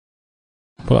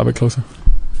Put that a bit closer.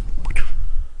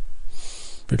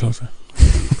 A bit closer.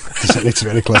 It's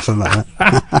really closer than that.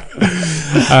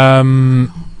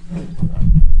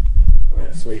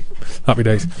 Yeah, sweet. Happy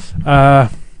days.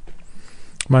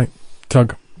 Mate,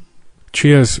 Tug.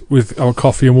 Cheers with our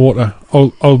coffee and water.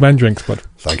 Old men drinks, bud.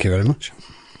 Thank you very much.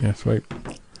 Yeah, sweet.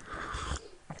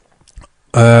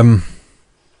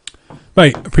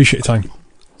 Mate, appreciate your time.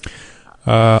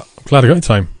 Glad I got your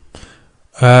time.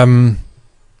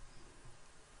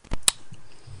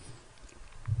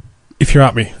 If you're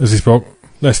happy, as we spoke,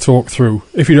 let's talk through,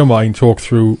 if you don't mind, we're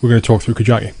going to talk through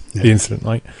Kajaki, the incident,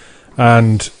 right?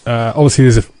 And obviously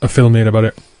there's a film made about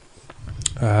it.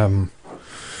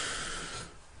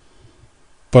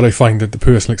 But I find that the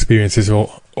personal experiences,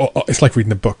 or it's like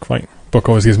reading a book, right? Book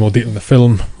always gives more detail than the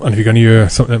film, and if you're going to hear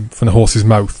something from the horse's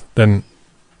mouth, then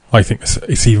I think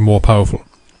it's even more powerful.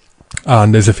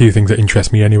 And there's a few things that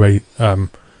interest me anyway. So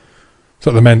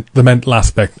the mental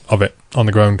aspect of it on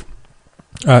the ground.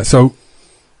 So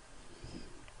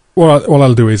what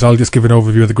I'll do is I'll just give an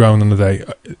overview of the ground on the day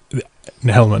in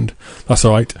Helmand. That's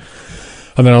all right.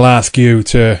 And then I'll ask you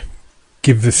to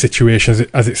give the situation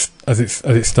as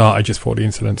it started just before the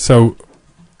incident. So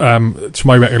to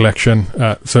my recollection,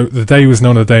 so the day was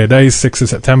known as the Day of Days, 6th of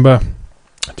September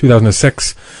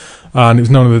 2006, and it was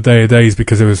known as the Day of Days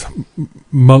because there was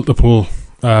multiple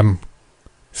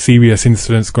serious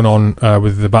incidents going on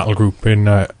with the battle group in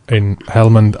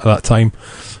Helmand at that time.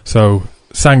 So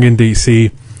Sangin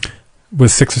DC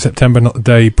was 6th of September, not the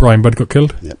day Brian Budd got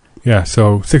killed. Yep. Yeah,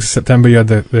 so 6th of September you had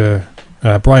the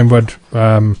Brian Budd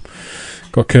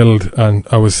got killed, and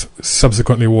I was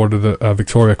subsequently awarded the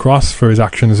Victoria Cross for his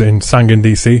actions in Sangin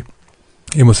DC.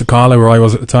 In Musakala, where I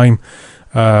was at the time,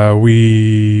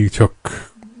 we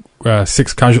took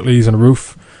 6 casualties on a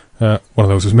roof. One of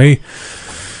those was me,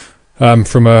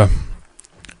 from a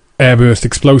airburst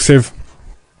explosive.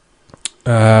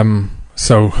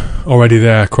 So already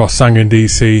there across Sangin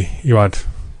DC, you had,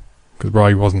 because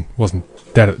Brian wasn't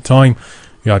dead at the time,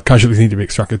 you had casualties need to be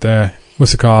extracted there.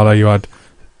 Musakala, you had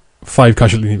 5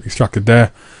 casualties need to be extracted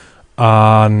there,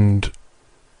 and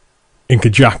in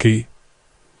Kajaki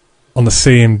on the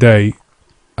same day,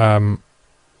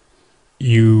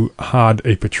 you had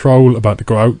a patrol about to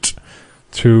go out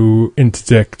to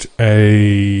interdict an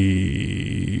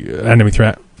enemy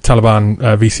threat, Taliban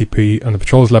VCP, and the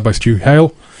patrol was led by Stu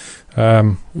Hale,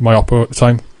 my oppo at the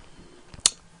time.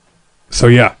 So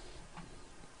yeah,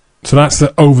 so that's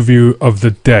the overview of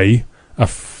the day. A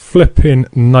flipping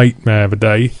nightmare of a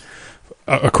day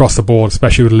across the board,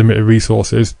 especially with limited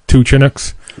resources. 2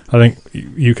 Chinooks, I think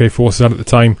UK forces had at the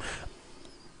time,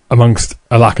 amongst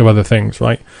a lack of other things,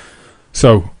 right?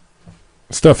 So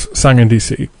stuff Sangin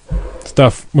DC,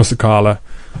 stuff Musakala.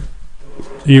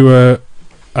 You were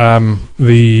one of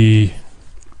the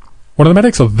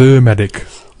medics, or the medic?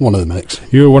 One of the medics.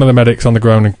 You were one of the medics on the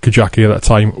ground in Kajaki at that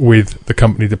time with the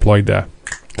company deployed there.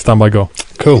 Stand by, go.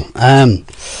 Cool.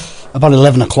 About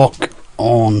 11 o'clock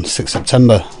on 6th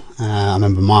September, I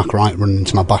remember Mark Wright running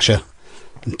into my basher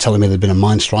and telling me there'd been a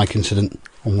mine strike incident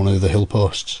on one of the hill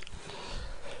posts.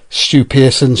 Stu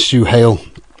Pearson, Stu Hale,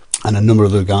 and a number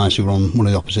of other guys who were on one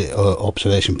of the opposite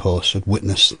observation posts had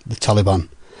witnessed the Taliban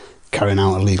carrying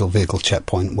out a illegal vehicle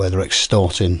checkpoint where they're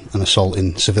extorting and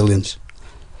assaulting civilians.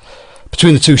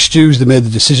 Between the 2 Stews, they made the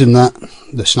decision that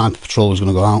the sniper patrol was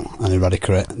going to go out and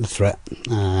eradicate the threat.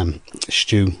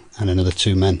 Stu and another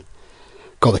 2 men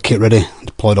got the kit ready,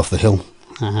 deployed off the hill,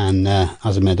 and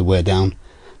as they made their way down,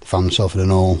 they found themselves in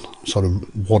an old sort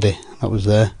of wadi that was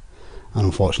there, and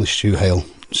unfortunately Stu Hale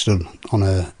stood on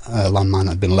a landmine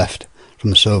that had been left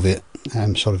from the Soviet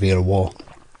sort of era war.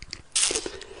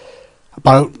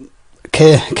 About a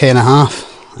K and a half,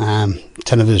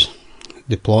 10 of us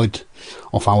deployed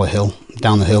off our hill,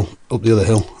 down the hill, up the other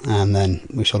hill, and then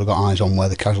we sort of got eyes on where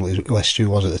the casualties, where Stu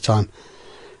was at the time.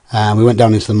 We went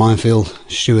down into the minefield.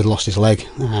 Stu had lost his leg,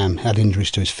 had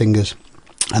injuries to his fingers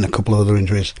and a couple of other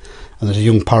injuries, and there's a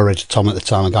young Pararidge Tom at the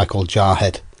time, a guy called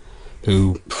Jarhead,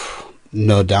 who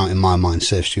no doubt in my mind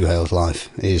saved Stu Hale's life.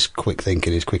 His quick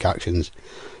thinking, his quick actions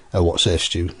are what saved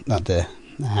Stu that day.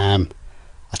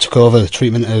 I took over the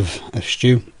treatment of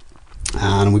Stu,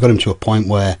 and we got him to a point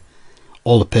where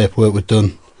all the paperwork was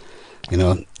done. You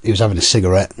know, he was having a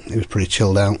cigarette, he was pretty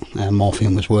chilled out,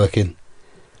 morphine was working,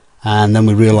 and then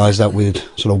we realised that we'd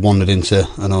sort of wandered into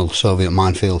an old Soviet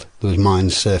minefield. There was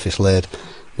mines surface laid,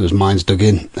 there was mines dug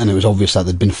in, and it was obvious that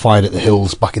they'd been fired at the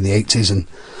hills back in the 80s and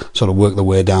sort of worked their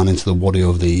way down into the wadi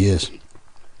over the years.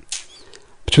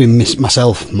 Between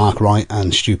myself, Mark Wright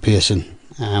and Stu Pearson,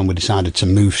 we decided to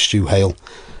move Stu Hale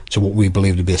to what we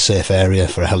believed to be a safe area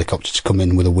for a helicopter to come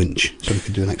in with a winch so we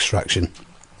could do an extraction.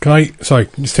 Can I? Sorry,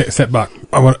 just take a step back.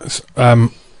 I want.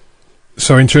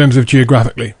 So in terms of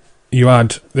geographically, there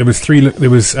was three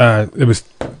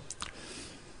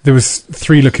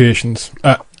locations.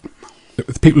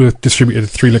 People who distributed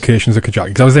 3 locations of Kajaki.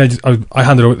 Because I was there. I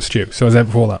handed over to Stu, so I was there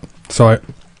before that. So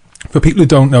for people who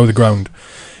don't know the ground,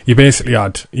 you basically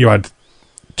had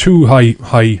 2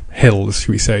 high hills, should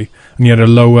we say, and you had a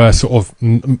lower sort of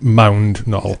mound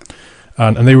knoll,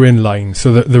 and they were in line.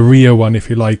 So the rear one, if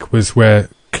you like, was where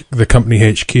the company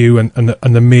HQ and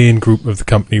the main group of the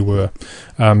company were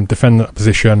defending that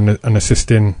position and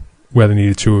assisting where they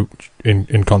needed to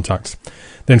in contacts.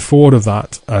 Then forward of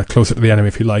that, closer to the enemy,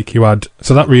 if you like, you had,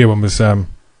 so that rear one was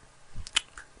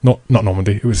not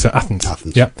Normandy, it was Athens.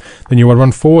 Yeah. Then you would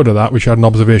run forward of that, which had an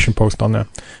observation post on there,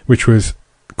 which was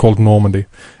called Normandy.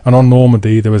 And on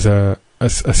Normandy there was a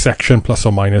section, plus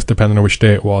or minus, depending on which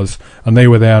day it was, and they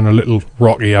were there on a little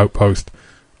rocky outpost,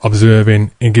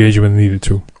 observing, engaging when they needed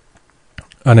to.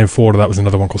 And then forward of that was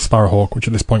another one called Sparrowhawk, which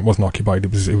at this point wasn't occupied.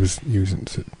 It was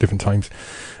used at different times.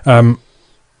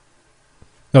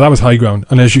 Now that was high ground,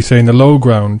 and as you say, in the low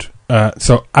ground,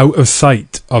 so out of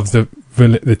sight of the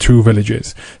 2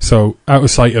 villages, so out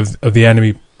of sight of the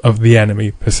enemy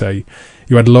per se,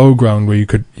 you had low ground where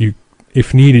you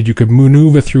if needed, you could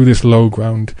maneuver through this low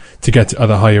ground to get to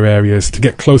other higher areas to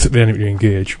get closer to the enemy to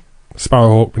engage.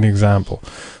 Sparrowhawk being an example.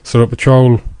 So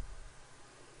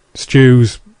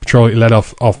Stu's patrol led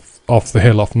off the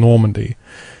hill off Normandy,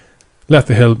 left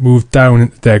the hill, moved down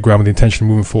into their ground with the intention of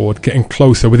moving forward, getting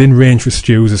closer, within range for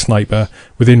Stu as a sniper,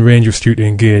 within range of Stu to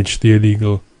engage the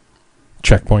illegal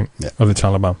checkpoint of the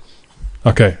Taliban.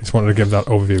 Okay, just wanted to give that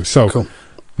overview. So, cool.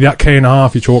 That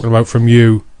K&a-half you're talking about from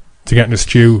you to get into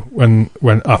Stu when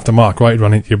after Mark Wright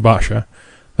ran into your basher,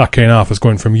 that K&a-half was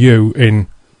going from you in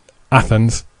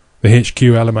Athens, the HQ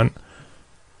element,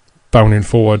 bounding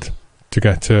forward to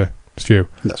get to Stu.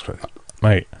 That's correct.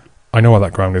 Mate, I know what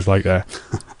that ground is like there.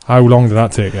 How long did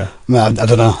that take you? I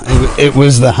don't know. It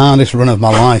was the hardest run of my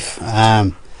life.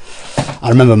 I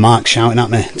remember Mark shouting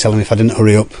at me, telling me if I didn't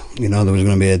hurry up, there was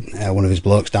going to be one of his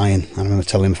blokes dying. I remember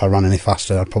telling him if I ran any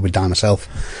faster, I'd probably die myself.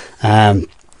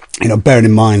 Bearing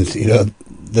in mind,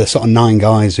 the sort of 9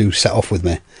 guys who set off with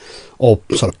me, all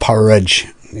sort of power edge,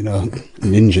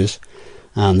 ninjas,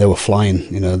 and they were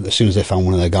flying. As soon as they found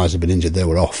one of their guys had been injured, they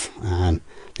were off.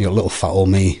 You got little fat old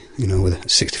me, with a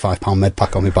 65-pound med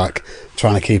pack on my back,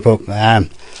 trying to keep up.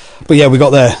 But yeah, we got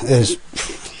there.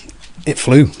 It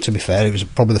flew, to be fair. It was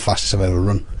probably the fastest I've ever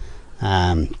run.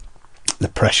 The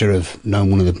pressure of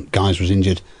knowing one of the guys was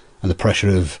injured, and the pressure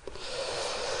of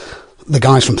the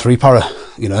guys from 3 Para,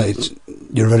 you're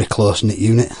a very close-knit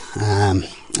unit.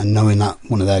 And knowing that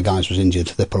one of their guys was injured,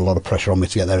 they put a lot of pressure on me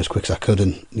to get there as quick as I could.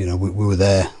 And, we were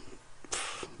there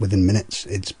within minutes.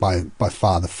 It's by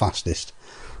far the fastest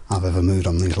I've ever moved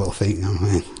on these little feet,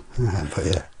 but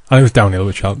yeah. And it was downhill,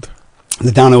 which helped.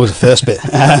 The downhill was the first bit,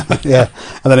 yeah,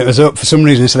 and then it was up. For some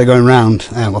reason, instead of going round,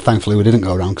 well, thankfully we didn't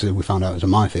go round because we found out it was a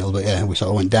minefield. But yeah, we sort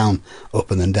of went down, up,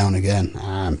 and then down again.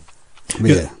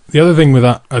 The other thing with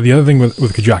that,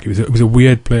 with Kajaki was it was a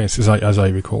weird place, as I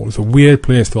recall. It's a weird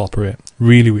place to operate,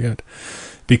 really weird,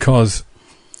 because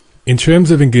in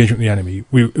terms of engagement with the enemy,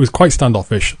 it was quite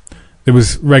standoffish. There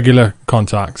was regular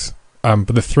contacts.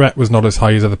 But the threat was not as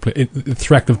high as other places. The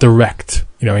threat of direct,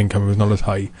 income was not as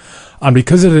high, and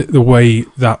because of the way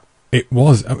that it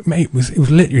was, mate, it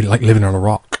was literally like living on a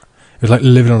rock. It was like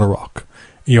living on a rock.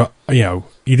 You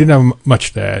didn't have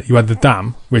much there. You had the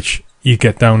dam, which you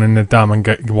get down in the dam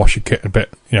and wash your kit a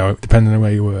bit, depending on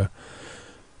where you were.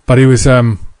 But it was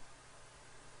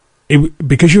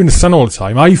because you're in the sun all the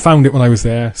time. I found it when I was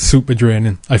there super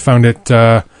draining. I found it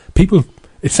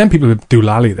It sent people to do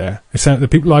lally there. It sent the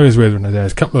people I was with when I was there. A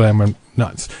couple of them went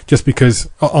nuts just because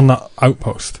on that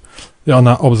outpost, on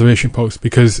that observation post,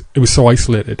 because it was so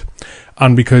isolated,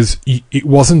 and because it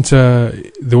wasn't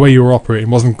the way you were operating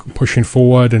wasn't pushing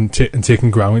forward and taking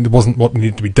ground. It wasn't what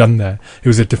needed to be done there. It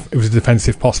was a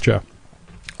defensive posture,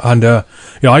 and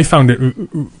I found it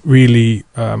really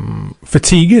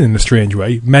fatiguing in a strange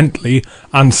way, mentally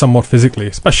and somewhat physically,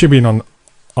 especially being on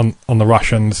the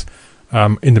rations.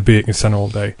 In the baking sun all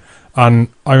day, and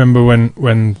I remember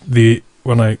when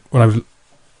I was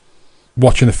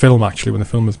watching the film, actually, when the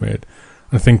film was made,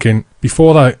 and thinking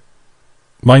before that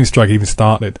mine strike even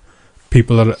started,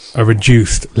 people at a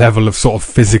reduced level of sort of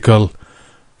physical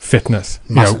fitness,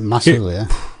 massively,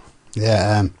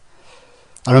 yeah.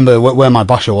 I remember where my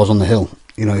basher was on the hill.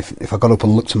 If I got up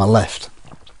and looked to my left,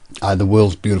 I had the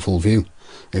world's beautiful view.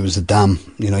 It was the dam.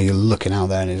 You're looking out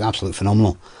there, and it's absolutely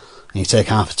phenomenal. And you take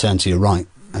half a turn to your right,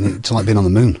 and it's like being on the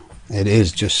moon. It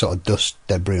is just sort of dust,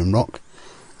 debris, and rock.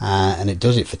 and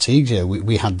it fatigues you.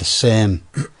 We had the same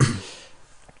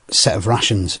set of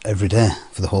rations every day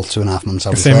for the whole 2.5 months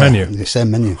I was there. The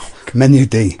same menu. Menu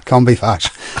D, corned beef hash.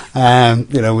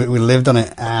 You know, we lived on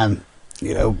it.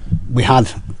 You know, we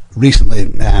had recently,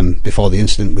 before the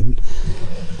incident,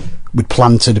 we'd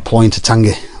planned to deploy into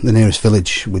Tangi, the nearest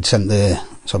village. We'd sent the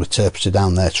sort of interpreter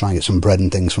down there to try and get some bread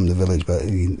and things from the village, but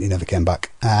he never came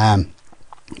back.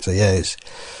 So yeah,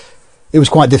 it was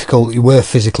quite difficult. You were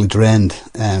physically drained,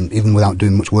 even without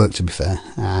doing much work, to be fair.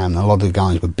 A lot of the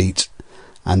guys were beat,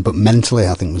 but mentally,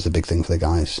 I think, was the big thing for the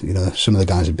guys. You know, some of the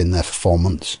guys had been there for 4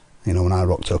 months. You know, when I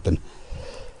rocked up, and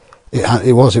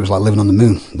it was like living on the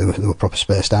moon. They were proper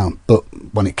spaced out. But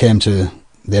when it came to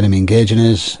the enemy engaging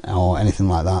us or anything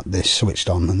like that, they switched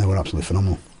on, and they were absolutely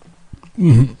phenomenal.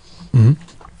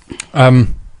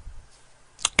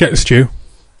 Get the stew.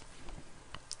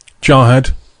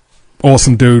 Jarhead.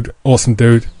 Awesome dude.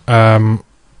 I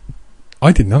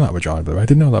didn't know that with Jarhead, by the way. I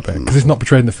didn't know that bit, because it's not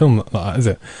portrayed in the film like that, is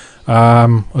it? I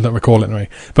don't recall it anyway.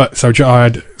 But so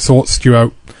Jarhead sorts Stu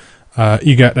out.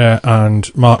 You get there,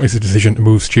 and Mark makes a decision to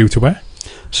move Stu to where?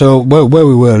 So where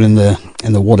we were in the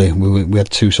wadi, we had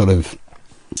two sort of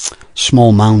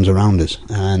small mounds around us,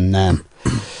 and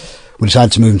we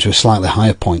decided to move him to a slightly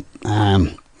higher point.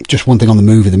 Just one thing on the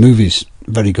movie's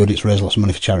very good. It's raised lots of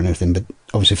money for charity and everything, but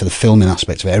obviously for the filming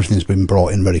aspect of it, everything's been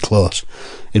brought in very close.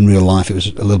 In real life, it was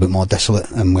a little bit more desolate,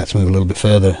 and we had to move a little bit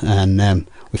further, and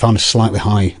we found a slightly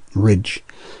high ridge,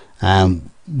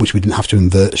 which we didn't have to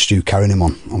invert Stu carrying him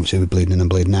on. Obviously, we're bleeding in and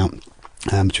bleeding out.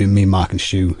 Between me, Mark, and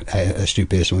Stu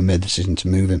Pearson, we made the decision to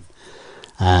move him.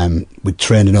 We'd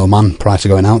trained an Oman prior to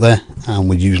going out there, and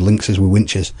we'd use lynxes with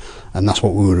winches, and that's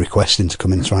what we were requesting to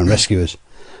come in and try and rescue us.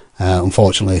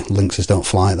 Unfortunately, lynxes don't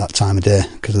fly at that time of day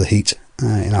because of the heat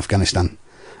in Afghanistan,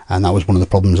 and that was one of the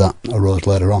problems that arose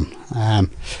later on.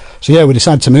 So yeah, we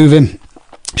decided to move him.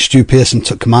 Stu Pearson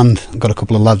took command, got a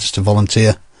couple of lads to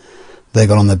volunteer. They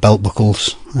got on their belt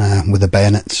buckles with their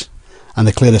bayonets, and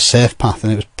they cleared a safe path,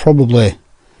 and it was probably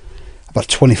about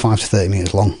 25 to 30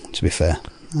 metres long, to be fair.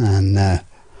 And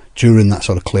during that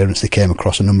sort of clearance, they came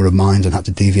across a number of mines and had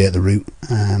to deviate the route.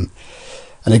 And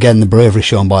again, the bravery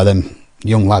shown by them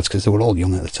young lads, because they were all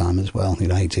young at the time as well, you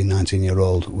know, 18,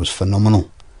 19-year-old, was phenomenal.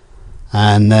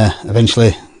 And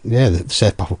eventually, yeah, the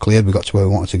safe path was cleared. We got to where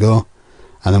we wanted to go,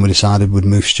 and then we decided we'd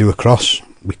move Stu across.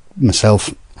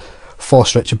 Myself, 4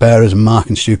 stretcher bearers, and Mark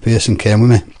and Stu Pearson came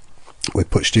with me. We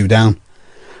put Stu down.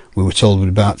 We were told we'd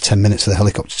about 10 minutes for the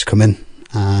helicopter to come in,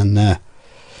 and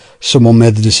someone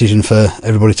made the decision for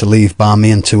everybody to leave, bar me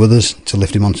and 2 others, to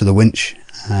lift him onto the winch.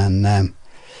 And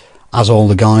as all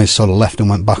the guys sort of left and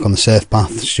went back on the safe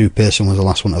path, Stu Pearson was the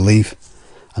last one to leave,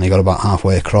 and he got about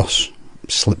halfway across,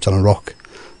 slipped on a rock,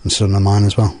 and stood on a mine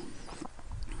as well.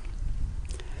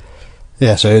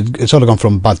 Yeah, so it's sort of gone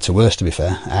from bad to worse, to be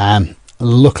fair.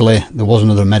 Luckily, there was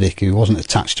another medic who wasn't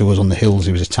attached to us on the hills.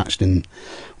 He was attached in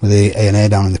with the A&A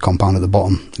down in the compound at the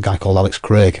bottom, a guy called Alex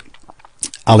Craig.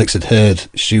 Alex had heard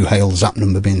Stu Hale's ZAP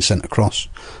number being sent across,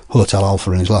 Hotel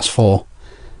Alpha in his last 4.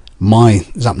 My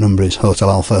ZAP number is Hotel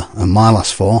Alpha, and my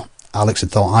last 4, Alex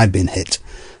had thought I'd been hit.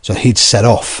 So he'd set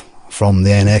off from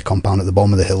the A&A compound at the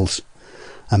bottom of the hills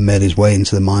and made his way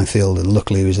into the minefield, and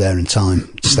luckily he was there in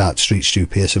time to start to treat Stu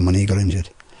Pearson when he got injured.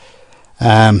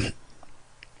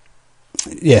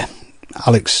 Yeah,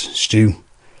 Alex, Stu,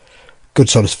 good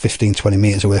sort of 15-20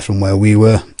 metres away from where we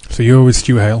were. So you're with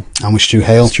Stu Hale? I'm with Stu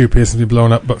Hale. Stu Pearson's been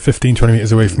blown up, but 15-20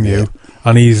 metres away from you,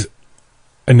 and he's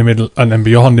in the middle, and then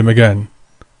beyond him again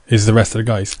is the rest of the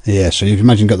guys. Yeah, so you can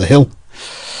imagine, you've got the hill.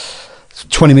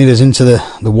 20 metres into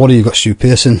the wadi, you've got Stu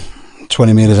Pearson.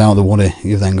 20 metres out of the wadi,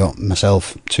 you've then got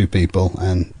myself, 2 people,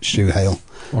 and Stu Hale.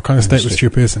 What kind of state was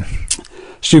Stu Pearson?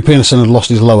 Stu Pearson had lost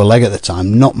his lower leg at the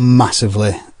time, not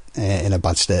massively in a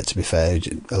bad state, to be fair,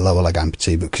 a lower leg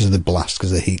amputee, but because of the blast,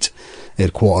 because of the heat, he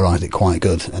had cauterised it quite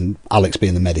good, and Alex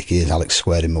being the medic he is, Alex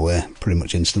squared him away pretty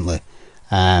much instantly.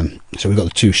 So we've got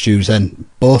the 2 Stews then.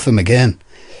 Both of them, again,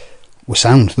 were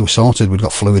sound, they were sorted, we'd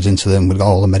got fluids into them, we'd got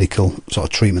all the medical sort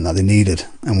of treatment that they needed,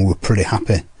 and we were pretty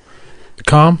happy.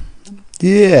 Calm?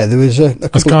 Yeah, there was a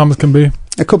couple, as calm as can be.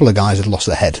 A couple of guys had lost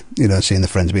their head, you know, seeing their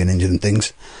friends being injured and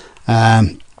things.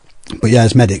 But yeah,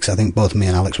 as medics, I think both me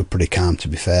and Alex were pretty calm, to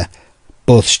be fair.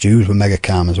 Both Stews were mega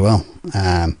calm as well.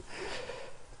 Yeah,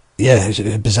 it was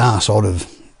a bizarre sort of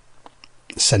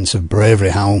sense of bravery,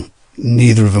 how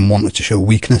neither of them wanted to show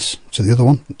weakness to the other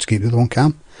one, to keep the other one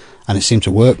calm. And it seemed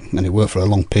to work, and it worked for a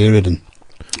long period. And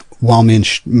while me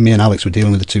and Alex were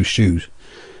dealing with the 2 Stews,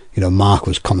 you know, Mark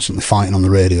was constantly fighting on the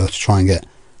radio to try and get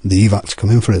the evac to come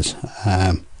in for us.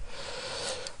 And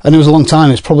it was a long time.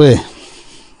 It's probably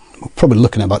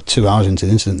looking at about 2 hours into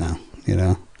the incident now, you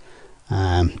know.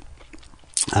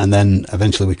 And then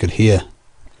eventually we could hear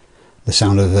the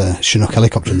sound of a Chinook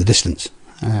helicopter in the distance.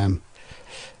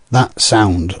 That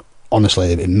sound,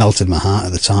 honestly, it melted my heart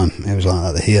at the time. It was like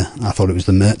that to hear. I thought it was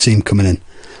the MERT team coming in.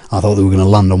 I thought they were going to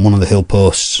land on one of the hill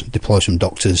posts, deploy some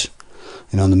doctors,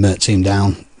 and the MERT team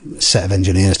down, a set of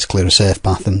engineers to clear a safe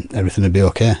path, and everything would be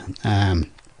okay.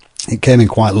 It came in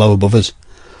quite low above us,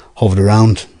 hovered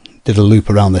around, did a loop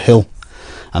around the hill,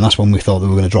 and that's when we thought they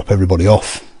were going to drop everybody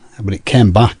off. But it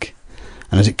came back,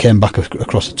 and as it came back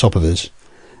across the top of us,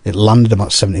 it landed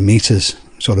about 70 metres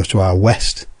sort of to our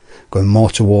west, going more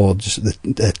towards the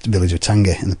village of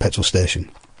Tangi and the petrol station,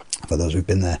 for those who've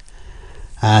been there.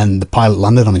 And the pilot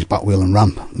landed on his back wheel and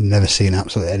ramp. I've never seen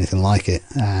absolutely anything like it.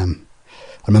 I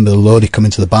remember the loadie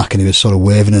coming to the back and he was sort of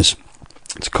waving us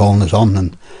to calling us on,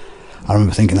 and I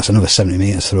remember thinking that's another 70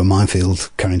 metres through a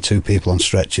minefield carrying 2 people on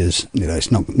stretchers.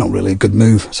 It's not really a good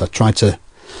move. So I tried to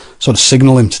sort of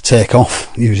signal him to take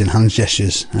off using hand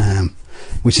gestures,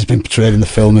 which has been portrayed in the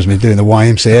film as me doing the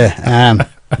YMCA.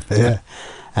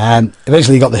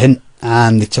 Eventually he got the hint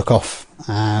and he took off,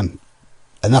 and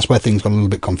that's where things got a little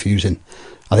bit confusing.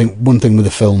 I think one thing with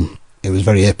the film, it was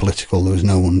very apolitical. There was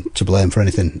no one to blame for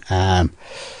anything.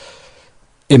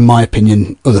 In my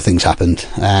opinion, other things happened.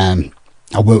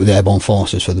 I worked with the airborne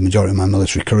forces for the majority of my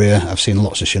military career. I've seen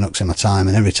lots of Chinooks in my time,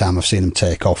 and every time I've seen them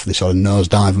take off, they sort of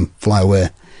nosedive and fly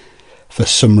away. For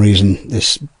some reason,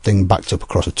 this thing backed up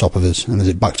across the top of us, and as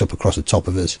it backed up across the top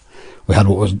of us, we had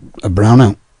what was a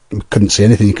brownout. We couldn't see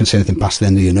anything. You couldn't see anything past the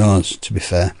end of your nose, to be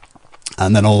fair.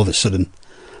 And then all of a sudden,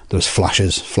 there was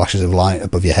flashes of light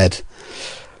above your head,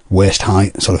 waist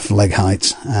height, sort of leg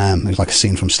height. It was like a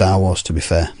scene from Star Wars, to be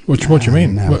fair. What do you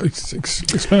mean?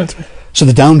 Explain it to me. So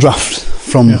the downdraft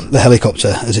from the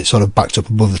helicopter, as it sort of backed up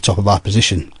above the top of our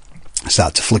position,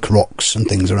 started to flick rocks and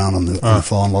things around on the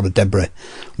floor, and a lot of debris,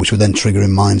 which were then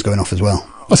triggering mines going off as well.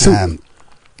 I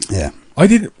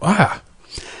didn't.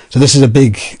 So this is a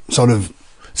big sort of.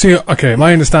 See, okay,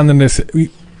 my understanding is.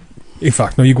 In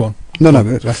fact, no, you go on.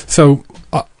 No. So,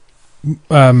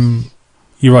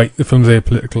 you're right. The film's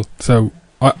apolitical. So,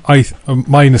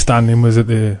 my understanding was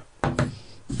that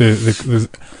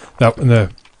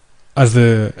as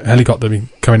the helicopter been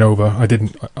coming over, I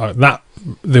didn't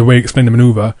the way it explained the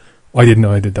manoeuvre, I didn't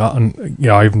know I did that, and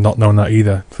I've not known that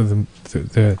either for them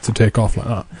to take off like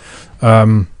that.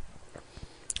 But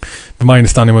my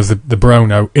understanding was the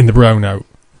brownout,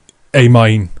 a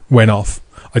mine went off.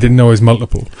 I didn't know it was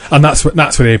multiple, and that's where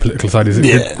the apolitical side is.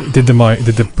 Did the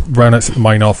brownout set the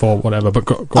mine off or whatever? But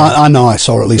go I know I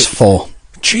saw at least 4.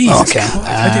 Jesus,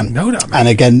 I didn't know that, man. And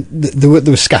again, they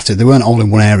were scattered. They weren't all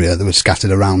in one area. They were scattered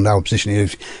around our position.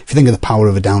 If you think of the power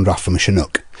of a downdraft from a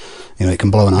Chinook, it can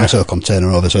blow an ISO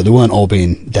container over. So they weren't all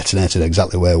being detonated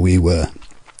exactly where we were.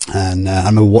 And I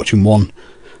remember watching one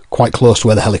quite close to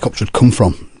where the helicopter had come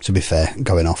from, to be fair,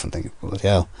 going off and thinking, bloody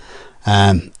hell.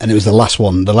 And it was the last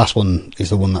one. The last one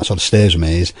is the one that sort of stays with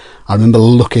me. Is I remember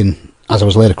looking, as I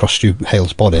was laid across Stu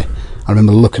Hale's body, I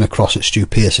remember looking across at Stu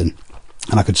Pearson,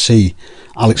 and I could see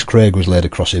Alex Craig was laid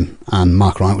across him, and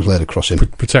Mark Wright was laid across him.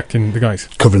 Protecting the guys.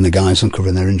 Covering the guys and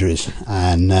covering their injuries.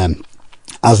 And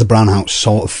as the brownouts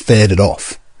sort of faded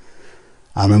off,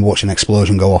 I remember watching an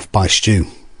explosion go off by Stu.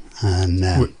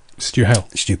 And Stu Hale?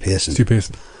 Stu Pearson. Stu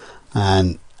Pearson.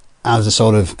 And as the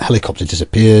sort of helicopter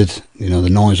disappeared, the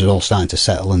noise was all starting to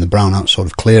settle and the brownout sort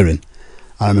of clearing.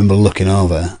 I remember looking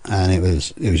over, and it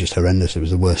was just horrendous. It was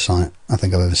the worst sight I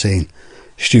think I've ever seen.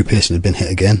 Stu Pearson had been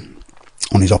hit again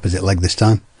on his opposite leg this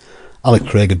time. Alex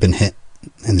Craig had been hit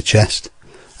in the chest,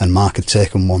 and Mark had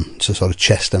taken one to sort of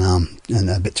chest and arm and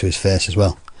a bit to his face as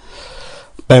well.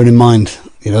 Bearing in mind,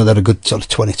 they're a good sort of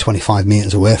 20-25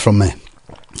 metres away from me.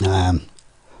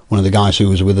 One of the guys who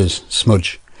was with us,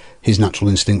 Smudge, his natural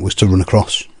instinct was to run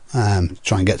across,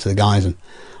 try and get to the guys, and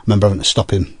I remember having to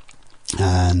stop him.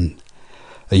 And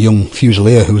a young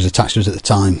fusilier who was attached to us at the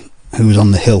time, who was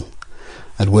on the hill,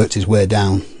 had worked his way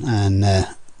down, and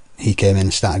he came in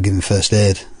and started giving first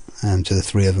aid to the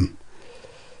 3 of them.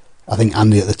 I think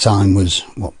Andy at the time was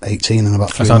 18 and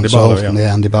about 3 months old.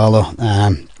 Yeah, Andy Barlow.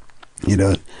 And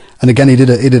again he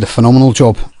did a phenomenal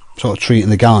job, sort of treating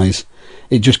the guys.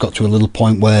 It just got to a little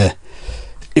point where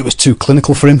it was too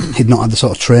clinical for him. He'd not had the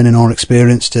sort of training or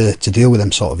experience to deal with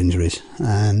them sort of injuries.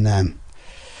 And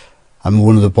I remember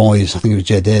one of the boys, I think it was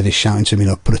Jay Davis, shouting to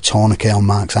me, put a tourniquet on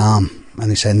Mark's arm. And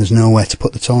he's saying there's nowhere to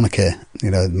put the tourniquet.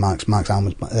 Mark's arm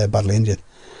was badly injured.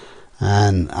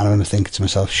 And I remember thinking to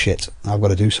myself, shit, I've got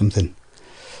to do something.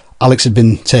 Alex had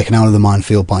been taken out of the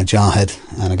minefield by Jarhead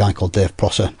and a guy called Dave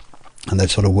Prosser, and they'd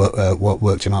sort of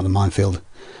worked him out of the minefield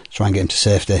to try and get him to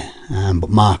safety. But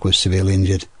Mark was severely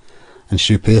injured. and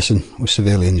Stu Pearson was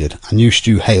severely injured. I knew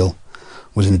Stu Hale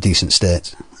was in a decent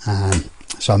state,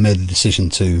 so I made the decision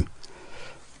to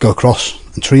go across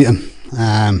and treat him.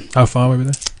 How far away were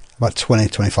they? About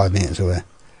 20-25 metres away.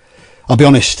 I'll be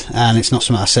honest, and it's not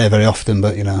something I say very often,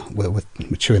 but you know, we're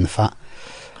chewing the fat.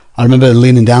 I remember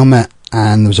leaning down, mate,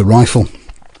 and there was a rifle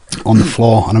on the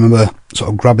floor, and I remember sort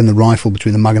of grabbing the rifle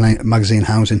between the magazine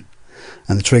housing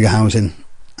and the trigger housing,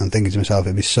 and thinking to myself,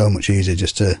 it'd be so much easier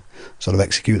just to sort of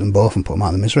execute them both and put them out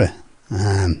of the misery.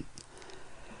 And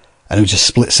it was just a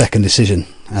split-second decision,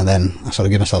 and then I sort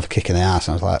of gave myself a kick in the arse,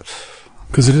 and I was like,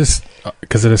 because of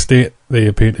the state they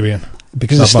appear to be in.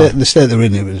 Because the state they were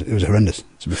in, it was horrendous.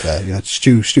 To be fair, you know,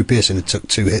 Stu Pearson had took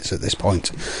 2 hits at this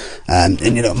point, and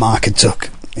you know, Mark had took,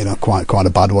 you know, quite a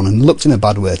bad one, and looked in a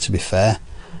bad way, to be fair.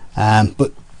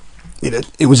 But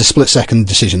it was a split-second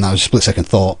decision. That was a split-second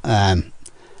thought, and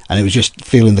it was just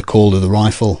feeling the cold of the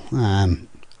rifle, and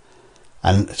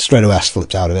straight away I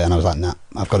slipped out of it, and I was like, nah,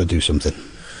 I've got to do something.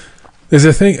 There's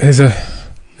a thing,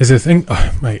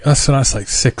 oh, mate, that's like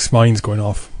 6 mines going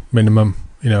off minimum,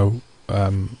 you know.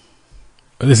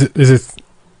 There's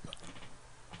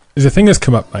a thing that's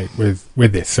come up, mate, with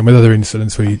this and with other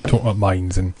incidents where you talk about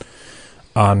mines and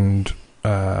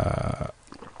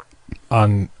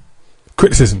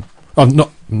criticism of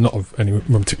not of anyone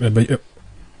in particular, but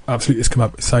absolutely it's come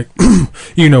up. It's like,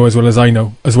 you know as well as I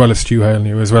know, as well as Stu Hale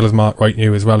knew, as well as Mark Wright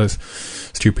knew, as well as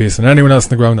Stu Pearson, anyone else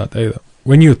on the ground that day, that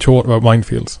when you're taught about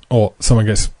minefields or someone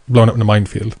gets blown up in a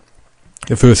minefield,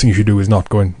 the first thing you should do is not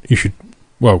go in. You should,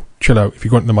 well, chill out. If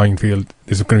you go into the minefield,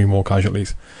 there's going to be more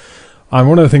casualties. And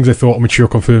one of the things I thought, which you're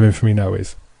confirming for me now,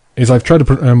 is I've tried to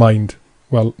put in my mind,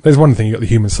 well, there's one thing, you got the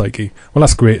human psyche. Well,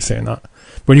 that's great saying that.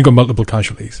 But when you've got multiple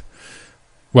casualties,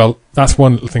 well, that's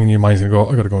one little thing in your mind's going to go,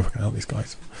 I've got to go and fucking help these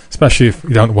guys. Especially if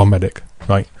you're down to one medic,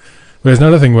 right? Whereas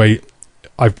another thing where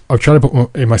I've tried to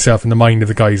put myself in the mind of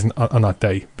the guys on that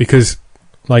day, because,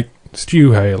 like,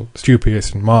 Stu Hale, Stu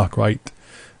Pearson, Mark Wright,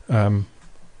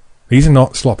 these are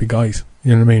not sloppy guys.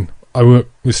 You know what I mean? I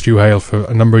worked with Stu Hale for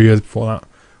a number of years before that.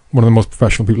 One of the most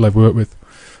professional people I've worked with.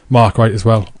 Mark Wright as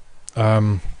well.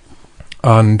 And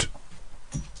I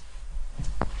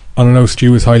know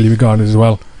Stu is highly regarded as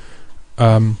well.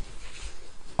 And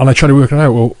I try to work it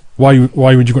out. Well,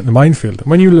 why would you go into the minefield?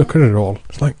 And when you look at it all,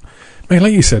 it's like, mate,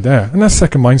 like you said there, and that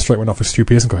second mine strike went off with Stu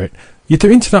Pearson got hit.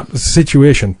 You're into that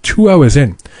situation 2 hours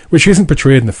in, which isn't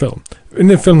portrayed in the film. In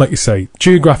the film, like you say,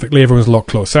 geographically everyone's a lot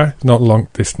closer, not a long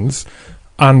distance,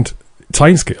 and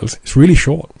timescales, it's really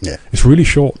short. Yeah. It's really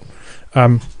short.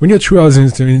 When you're 2 hours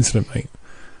into an incident, mate,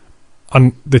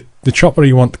 and the chopper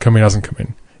you want to come in hasn't come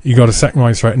in, you got a second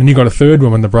mine strike, and then you got a third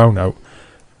one when the brown out.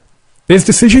 There's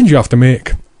decisions you have to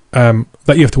make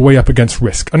that you have to weigh up against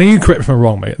risk. And you correct me if I'm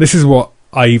wrong, mate. This is how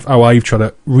I've tried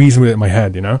to reason with it in my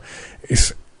head, you know.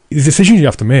 It's decisions you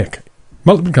have to make.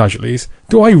 Multiple casualties.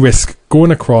 Do I risk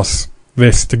going across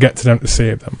this to get to them to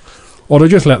save them? Or do I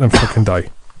just let them fucking die?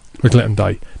 Let them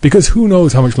die. Because who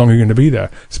knows how much longer you're going to be there,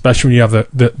 especially when you have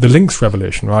the Lynx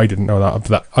revelation. I didn't know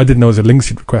that. I didn't know it was a Lynx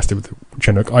you'd requested with the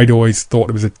Chinook. I'd always thought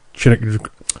it was a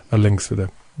Chinook, a Lynx with a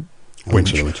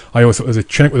winch. I always thought it was a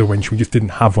Chinook with a winch. We just didn't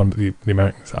have one, but the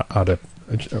Americans had a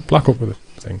Black Hawk with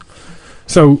a thing.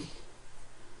 So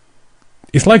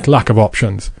it's like lack of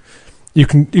options. You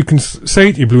can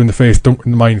say to you blue in the face, don't go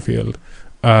in the minefield,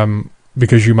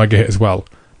 because you might get hit as well.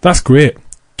 That's great.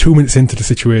 2 minutes into the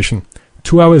situation,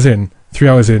 2 hours in, 3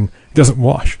 hours in, it doesn't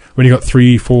wash when you got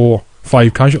 3, 4,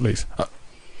 5 casualties. I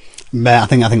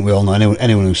think we all know,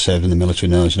 anyone who's served in the military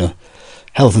knows, you know,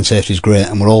 health and safety is great,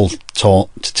 and we're all taught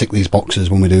to tick these boxes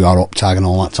when we do our op tag and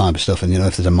all that type of stuff. And you know,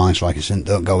 if there's a mine strike incident,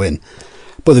 don't go in.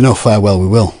 But they know fair well we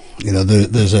will. You know,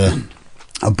 there's a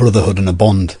brotherhood and a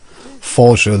bond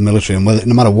forged through the military, and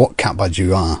no matter what cat badge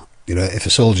you are, you know, if a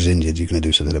soldier's injured, you're going to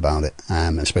do something about it.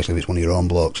 Especially if it's one of your own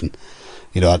blokes. And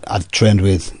you know, I'd trained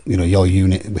with, you know, your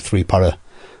unit with 3 para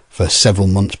for several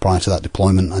months prior to that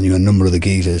deployment. I knew a number of the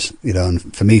geezers, you know,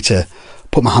 and for me to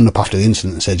put my hand up after the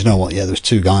incident and say, you know what, yeah, there was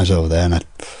 2 guys over there, and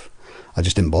I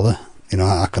just didn't bother. You know,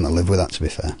 I couldn't live with that, to be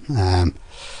fair.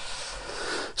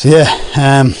 So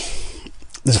yeah,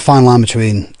 there's a fine line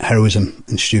between heroism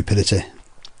and stupidity,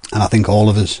 and I think all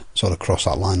of us sort of crossed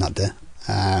that line that day,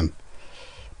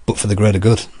 but for the greater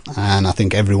good. And I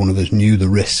think every one of us knew the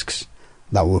risks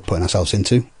that we were putting ourselves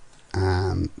into,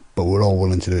 but we're all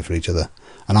willing to do it for each other.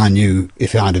 And I knew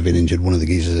if I'd have been injured, one of the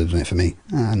geezers had done it for me.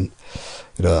 And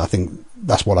you know, I think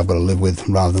that's what I've got to live with,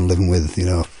 rather than living with, you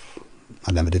know,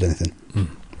 I never did anything.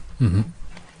 Mm-hmm.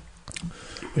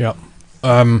 Yeah.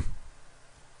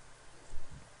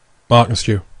 Mark and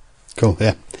Stu. Cool,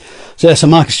 yeah. So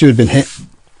Mark and Stu had been hit.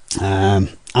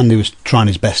 Andy was trying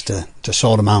his best to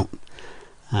sort them out.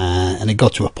 And it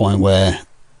got to a point where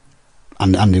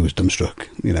Andy was dumbstruck.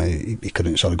 You know, he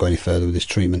couldn't sort of go any further with his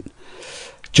treatment.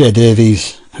 Jay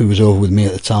Davies, who was over with me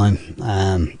at the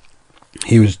time,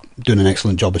 he was doing an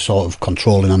excellent job of sort of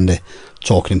controlling Andy,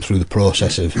 talking him through the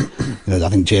process of, you know, I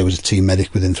think Jay was a team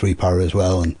medic within 3 Para as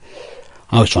well, and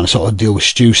I was trying to sort of deal with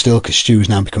Stu still, because Stu's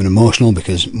now becoming emotional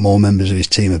because more members of his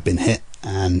team have been hit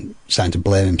and starting to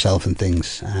blame himself and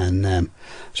things. And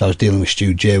so I was dealing with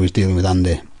Stu, Jay was dealing with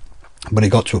Andy, but it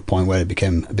got to a point where it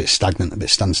became a bit stagnant, a bit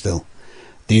standstill.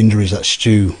 The injuries that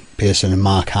Stu Pearson and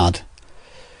Mark had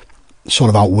sort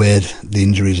of outweighed the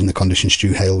injuries and the condition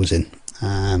Stu Hale was in,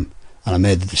 and I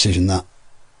made the decision that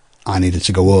I needed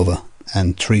to go over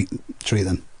and treat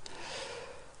them.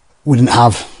 We didn't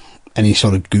have any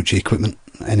sort of Gucci equipment,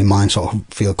 any mind sort of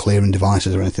field clearing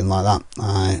devices or anything like that.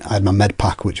 I had my med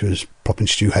pack, which was propping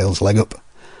Stu Hale's leg up.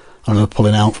 I remember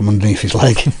pulling out from underneath his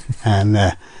leg,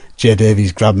 and Jay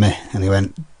Davies grabbed me and he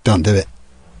went, "Don't do it."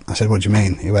 I said, "What do you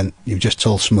mean?" He went, "You've just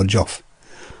told Smudge off,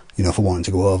 you know, for wanting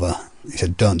to go over." He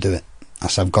said, "Don't do it." I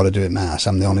said, "I've got to do it, mate." I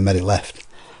said, "I'm the only medic left."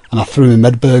 And I threw my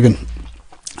Medbergen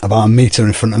about a metre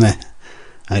in front of me,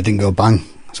 and it didn't go bang,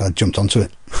 so I jumped onto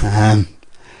it. I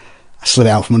slid it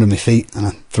out from under my feet and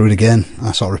I threw it again, and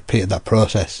I sort of repeated that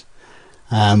process.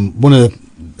 One of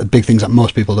the big things that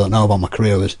most people don't know about my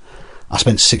career was I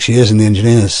spent 6 years in the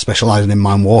engineers, specialising in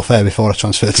mine warfare before I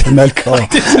transferred to the Med Corps.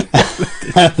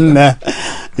 And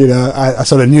you know, I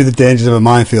sort of knew the dangers of a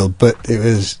minefield, but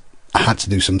I had to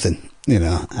do something, you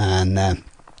know. And I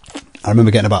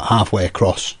remember getting about halfway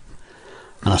across,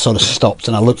 and I sort of stopped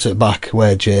and I looked at back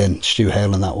where Jay and Stu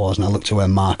Hale and that was, and I looked at where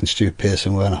Mark and Stu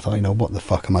Pearson were, and I thought, you know, what the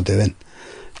fuck am I doing?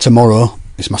 Tomorrow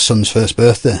it's my son's first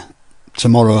birthday.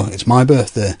 Tomorrow it's my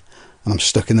birthday, and I'm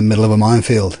stuck in the middle of a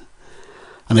minefield.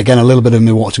 And again, a little bit of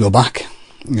me wanted to go back,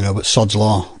 you know, but sod's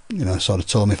law, you know, sort of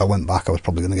told me if I went back I was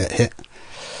probably going to get hit.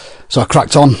 So I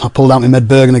cracked on, I pulled out my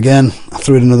Medbergen again, I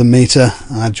threw it another metre,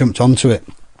 and I jumped onto it.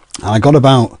 And I got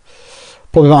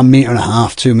probably about 1.5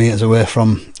 metres, 2 metres away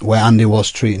from where Andy was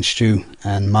treating Stu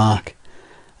and Mark.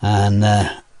 And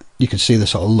you could see the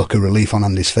sort of look of relief on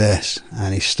Andy's face.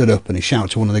 And he stood up and he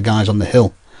shouted to one of the guys on the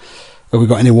hill, "Have we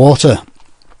got any water?"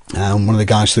 And one of the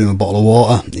guys threw him a bottle of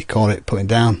water. He caught it, put it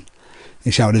down. He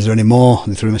shouted, "Is there any more?"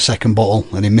 And they threw him a second bottle,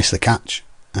 and he missed the catch.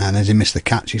 And as he missed the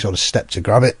catch, he sort of stepped to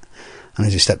grab it. And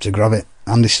as he stepped to grab it,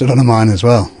 Andy stood on a mine as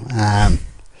well.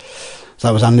 So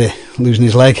that was Andy losing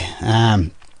his leg.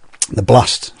 The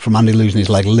blast from Andy losing his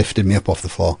leg lifted me up off the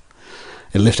floor.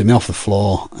 It lifted me off the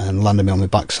floor and landed me on my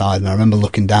backside. And I remember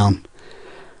looking down,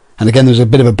 and again there was a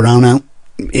bit of a brownout.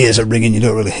 Ears are ringing, you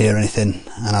don't really hear anything.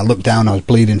 And I looked down, I was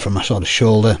bleeding from my sort of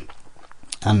shoulder,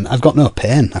 and I've got no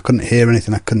pain. I couldn't hear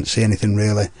anything, I couldn't see anything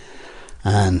really,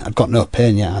 and I've got no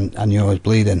pain yet. I knew I was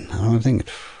bleeding, and I was thinking,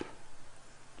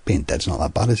 being dead's not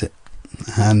that bad, is it?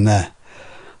 And I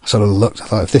sort of looked, I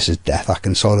thought, if this is death, I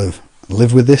can sort of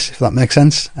live with this, if that makes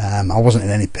sense. I wasn't in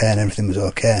any pain, everything was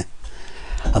okay.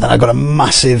 And then I got a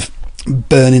massive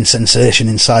burning sensation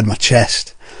inside my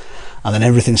chest, and then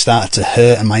everything started to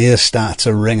hurt and my ears started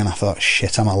to ring, and I thought,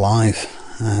 shit, I'm alive.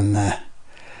 And I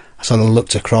sort of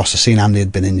looked across, I seen Andy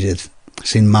had been injured, I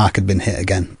seen Mark had been hit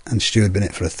again, and Stu had been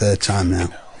hit for a 3rd time now.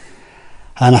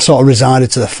 And I sort of resigned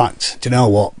to the fact, do you know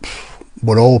what,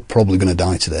 we're all probably going to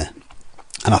die today.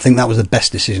 And I think that was the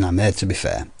best decision I made, to be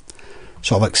fair,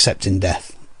 sort of accepting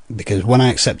death. Because when I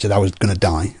accepted I was going to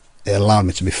die, it allowed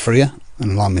me to be freer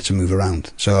and allowed me to move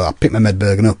around. So I picked my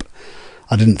Medbergen up,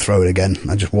 I didn't throw it again,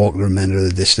 I just walked the remainder of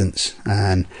the distance.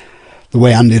 And the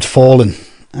way Andy had fallen,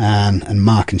 and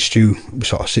Mark and Stu were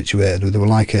sort of situated, they were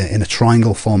like in a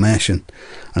triangle formation,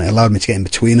 and it allowed me to get in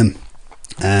between them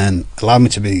and allowed me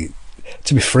to be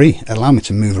free. It allowed me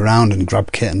to move around and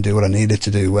grab kit and do what I needed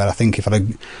to do, where I think if I'd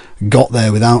have got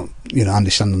there without, you know,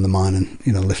 Andy standing on the mine and,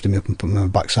 you know, lifting me up and putting me on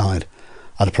my backside,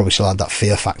 I'd have probably still had that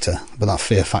fear factor, but that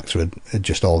fear factor had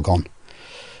just all gone.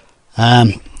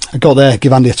 I got there,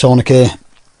 give Andy a tourniquet.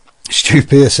 Stu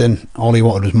Pearson, all he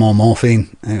wanted was more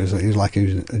morphine. He was like he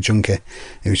was a junkie.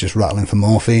 He was just rattling for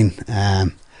morphine.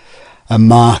 And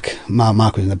Mark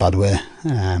was in a bad way.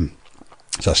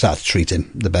 So I started to treat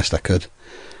him the best I could.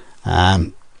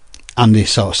 Andy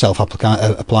sort of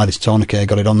self-applied his tourniquet,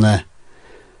 got it on there,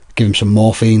 give him some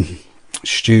morphine.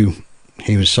 Stu,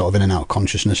 he was sort of in and out of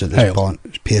consciousness at this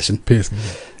point. Pearson, yeah.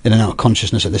 In and out of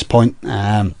consciousness at this point.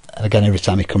 And again, every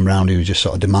time he come round, he was just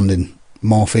sort of demanding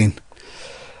morphine.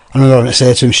 I remember having to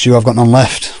say to him, "Stu, I've got none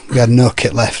left." We had no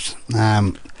kit left.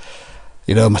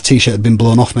 You know, my t-shirt had been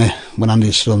blown off me when Andy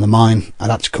had stood on the mine.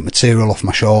 I'd had to cut material off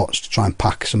my shorts to try and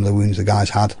pack some of the wounds the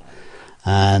guys had.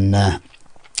 And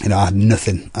you know, I had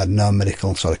nothing. I had no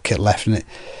medical sort of kit left, and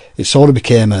it sort of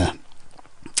became a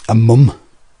a mum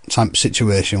type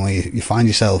situation where you find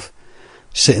yourself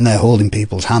sitting there holding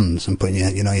people's hands and putting your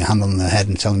hand on their head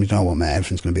and telling them, you know what, mate,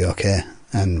 everything's going to be okay.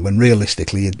 And when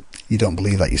realistically you don't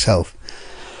believe that yourself.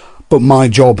 But my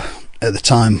job at the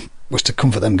time was to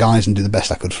comfort them guys and do the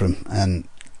best I could for them. And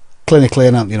clinically,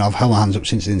 and I've held my hands up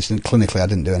since the incident. Clinically, I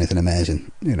didn't do anything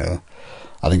amazing.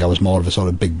 I think I was more of a sort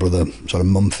of big brother, sort of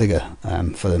mum figure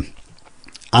for them.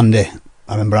 Andy,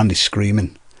 I remember Andy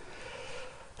screaming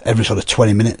every sort of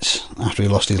 20 minutes after he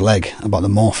lost his leg about the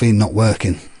morphine not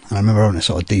working. And I remember having to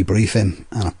sort of debrief him,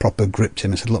 and I proper gripped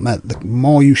him and said, look, mate, the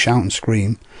more you shout and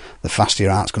scream, the faster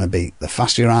your heart's going to beat. The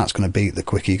faster your heart's going to beat, the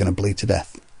quicker you're going to bleed to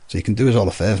death. So you can do us all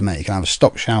a favour, mate. You can either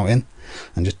stop shouting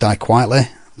and just die quietly,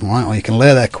 all right, or you can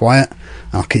lay there quiet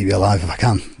and I'll keep you alive if I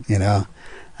can,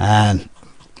 And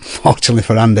fortunately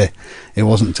for Andy, it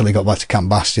wasn't until he got back to Camp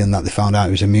Bastion that they found out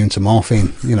he was immune to morphine.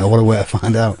 What a way to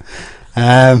find out.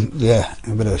 A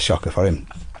bit of a shocker for him.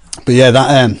 But yeah,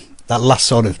 that last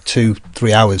sort of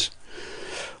 2-3 hours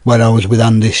when I was with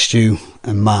Andy, Stu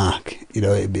and Mark,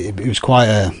 it was quite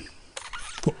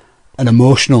an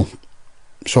emotional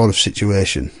sort of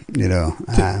situation,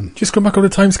 Just come back on the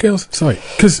timescales. Sorry,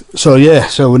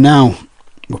 so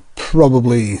we're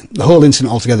probably, the whole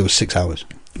incident altogether was 6 hours.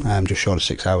 Just short of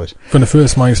 6 hours from the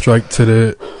first mine strike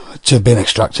to being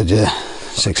extracted.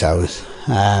 6 hours.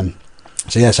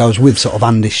 So I was with sort of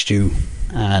Andy, Stu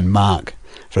and Mark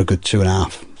for a good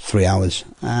 2.5-3 hours.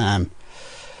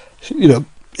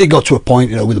 It got to a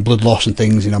point, with the blood loss and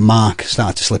things, Mark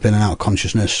started to slip in and out of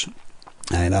consciousness.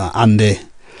 Andy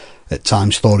at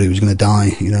times thought he was going to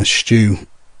die. Stu,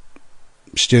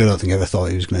 I don't think ever thought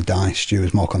he was going to die. Stu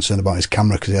was more concerned about his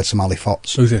camera because he had some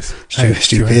alifots. Who's this?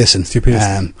 Stu Pearson. Stu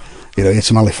Pearson. He had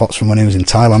some alifots from when he was in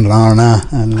Thailand and R&R,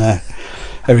 and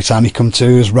every time he come to,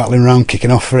 he was rattling around,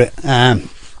 kicking off for it.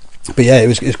 But yeah, it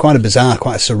was quite a bizarre,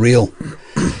 quite a surreal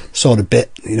sort of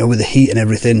bit, with the heat and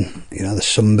everything, the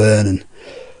sunburn and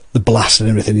the blast and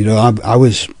everything. I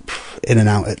was in and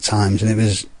out at times, and it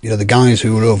was, the guys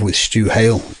who were over with Stu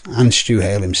Hale and Stu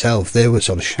Hale himself, they were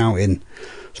sort of shouting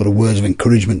sort of words of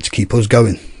encouragement to keep us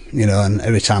going, and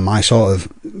every time I sort of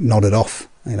nodded off,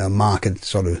 Mark had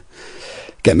sort of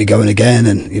get me going again.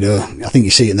 And I think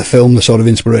you see it in the film, the sort of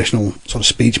inspirational sort of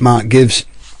speech Mark gives,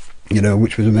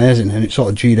 which was amazing, and it sort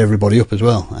of G'd everybody up as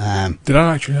well. Did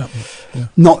that actually happen? Yeah.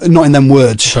 Not in them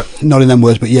words,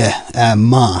 but yeah,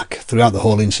 Mark throughout the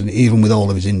whole incident, even with all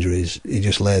of his injuries, he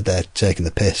just laid there taking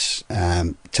the piss,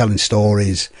 telling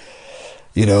stories.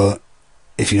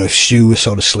 If Stu was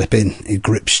sort of slipping, he'd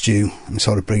grip Stu and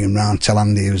sort of bring him round, tell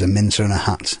Andy he was a mincer and a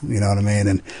hat, you know what I mean,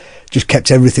 and just kept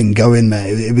everything going,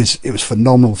 mate. It was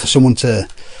phenomenal for someone to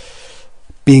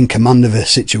be in command of a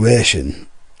situation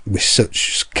with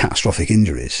such catastrophic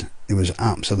injuries. It was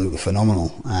absolutely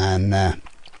phenomenal. And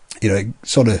it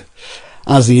sort of,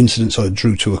 as the incident sort of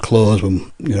drew to a close,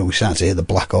 when we started to hear the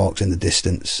Black Hawks in the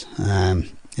distance,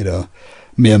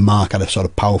 me and Mark had a sort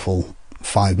of powerful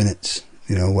 5 minutes,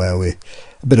 where we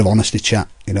a bit of honesty chat.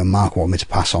 Mark wanted me to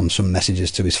pass on some messages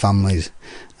to his families,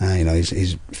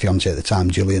 his fiancée at the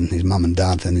time, Gillian, his mum and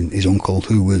dad, and his uncle,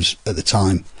 who was at the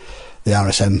time the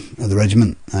RSM of the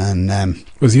regiment. And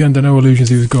was he under no illusions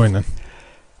he was going then?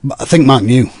 I think Mark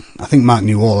knew.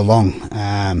 All along,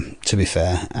 to be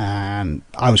fair. And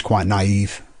I was quite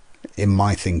naive in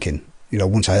my thinking.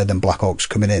 Once I heard them Black Hawks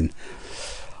coming in,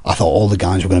 I thought all the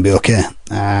guys were going to be okay.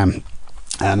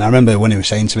 And I remember when he was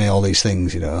saying to me all these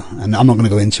things, and I'm not going to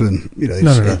go into them,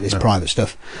 it's private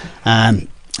stuff.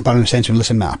 But I was saying to him,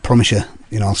 listen, mate, I promise you,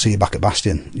 I'll see you back at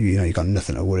Bastion. You've got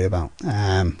nothing to worry about.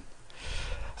 And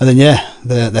then,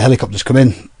 the helicopters come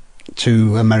in,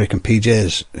 2 American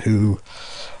PJs, who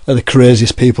are the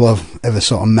craziest people I've ever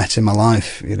sort of met in my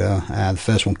life. The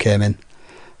first one came in,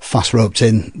 fast roped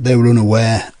in. They were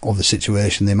unaware of the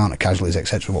situation, the amount of casualties,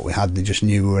 etc., what we had. They just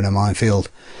knew we were in a minefield.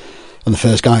 And the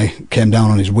first guy came down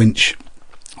on his winch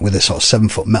with a sort of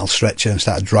 7-foot metal stretcher and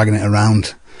started dragging it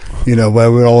around,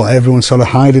 where everyone sort of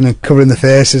hiding and covering their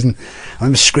faces. And I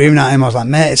remember screaming at him. I was like,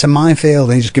 mate, it's a minefield.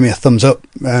 And he just gave me a thumbs up.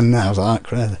 And I was like,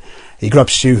 crazy. He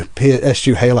grabbed Stu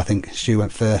Hale, I think. Stu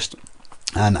went first.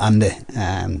 And Andy,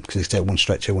 because he stayed one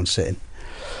stretcher, one sitting.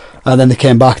 And then they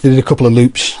came back. They did a couple of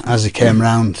loops as they came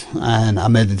round. And I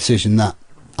made the decision that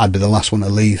I'd be the last one to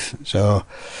leave. So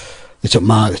they took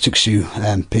Mark, they took Stu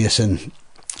Pearson,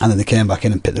 and then they came back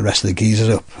in and picked the rest of the geezers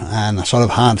up. And I sort of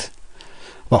had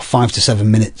about 5 to 7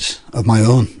 minutes of my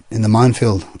own in the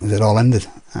minefield as it all ended.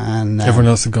 And everyone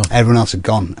else had gone. Everyone else had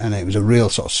gone, and it was a real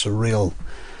sort of surreal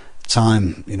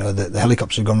time. The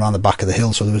helicopters had gone around the back of the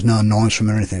hill, so there was no noise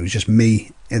from or anything. It was just me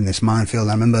in this minefield.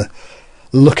 I remember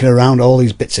looking around all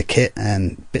these bits of kit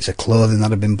and bits of clothing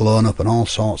that had been blown up and all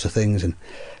sorts of things, and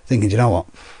thinking, you know what,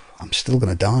 I'm still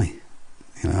going to die.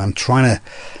 I'm trying to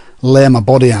lay my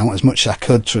body out as much as I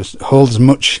could to hold as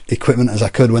much equipment as I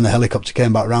could when the helicopter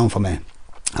came back round for me.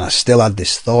 And I still had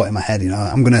this thought in my head,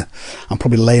 I'm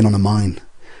probably laying on a mine,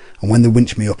 and when they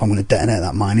winch me up, I'm going to detonate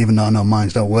that mine, even though I know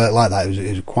mines don't work like that.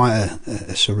 It was quite a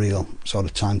surreal sort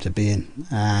of time to be in.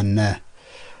 And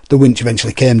the winch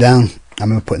eventually came down. I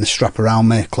remember putting the strap around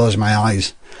me, closing my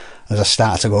eyes. As I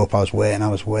started to go up, I was waiting,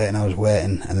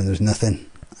 and then there was nothing.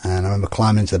 And I remember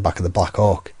climbing into the back of the Black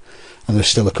Hawk, and there was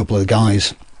still a couple of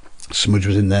guys. Smudge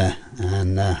was in there,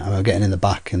 and I remember getting in the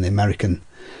back, and the American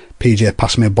PJ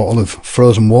passed me a bottle of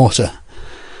frozen water,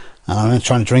 and I remember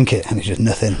trying to drink it, and it's just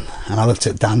nothing. And I looked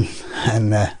at Dan,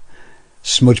 and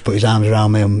Smudge put his arms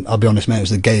around me, and I'll be honest, mate, it was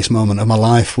the gayest moment of my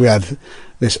life. We had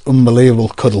this unbelievable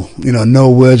cuddle, no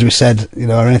words were said,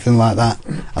 or anything like that.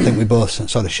 I think we both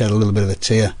sort of shed a little bit of a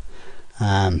tear.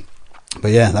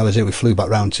 But yeah, that was it. We flew back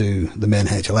round to the main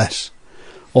HLS.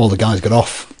 All the guys got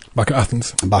off. Back at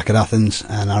Athens.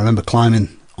 And I remember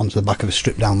climbing onto the back of a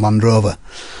stripped down Land Rover.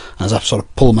 As I sort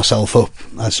of pulled myself up,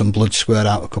 I had some blood squirt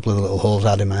out a couple of the little holes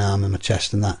I had in my arm and my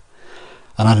chest and that.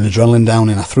 And I had an adrenaline down,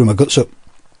 and I threw my guts up.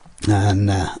 And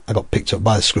I got picked up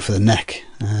by the scruff of the neck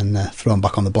and thrown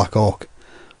back on the Black Hawk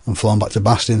and flown back to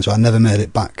Bastion. So I never made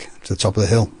it back to the top of the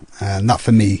hill. And that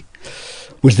for me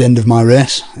was the end of my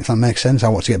race, if that makes sense. I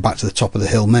wanted to get back to the top of the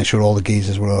hill, make sure all the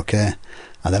geezers were okay,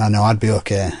 and then I know I'd be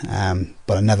okay.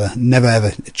 But I never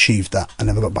ever achieved that. I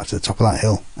never got back to the top of that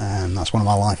hill, and that's one of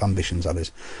my life ambitions,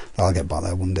 that I'll get back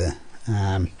there one day.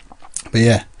 But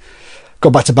yeah,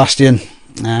 got back to Bastion.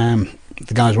 The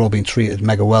guys were all being treated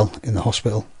mega well in the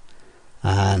hospital,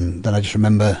 and then I just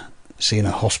remember seeing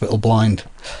a hospital blind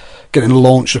getting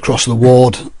launched across the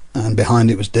ward, and behind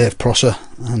it was Dave Prosser,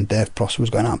 and Dave Prosser was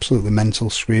going absolutely mental,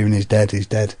 screaming, he's dead, he's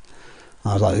dead.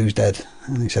 I was like, who's dead?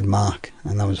 And he said Mark,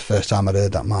 and that was the first time I'd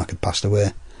heard that Mark had passed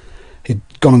away. He'd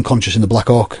gone unconscious in the Black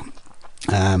Hawk.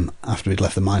 After he'd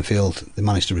left the minefield, they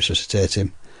managed to resuscitate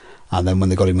him, and then when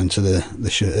they got him into the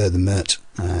Mert,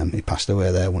 he passed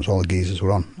away there once all the geezers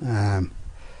were on. And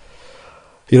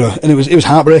it was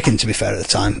heartbreaking, to be fair, at the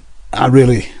time. I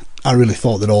really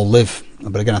thought they'd all live,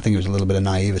 but again, I think it was a little bit of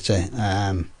naivety.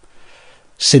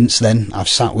 Since then, I've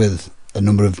sat with a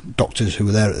number of doctors who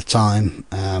were there at the time.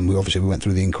 We went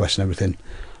through the inquest and everything,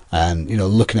 and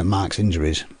looking at Mark's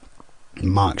injuries,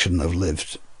 Mark shouldn't have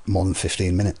lived more than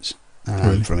 15 minutes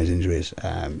from his injuries.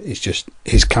 It's just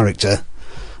his character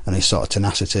and his sort of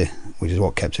tenacity, which is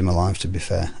what kept him alive, to be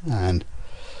fair. And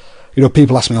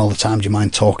people ask me all the time, do you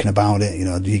mind talking about it?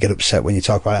 Do you get upset when you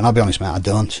talk about it? And I'll be honest, mate, I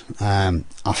don't.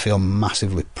 I feel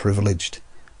massively privileged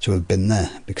to have been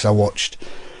there, because I watched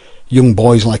young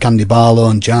boys like Andy Barlow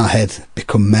and Jarhead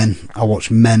become men. I watched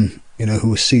men, who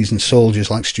were seasoned soldiers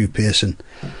like Stu Pearson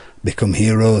become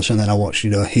heroes, and then I watched,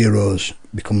 heroes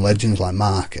become legends like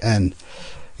Mark. And,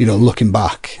 looking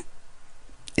back,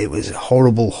 it was a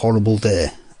horrible, horrible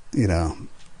day,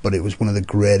 but it was one of the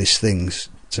greatest things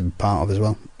to be part of as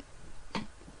well.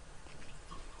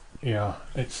 Yeah,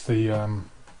 it's the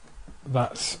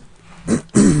that's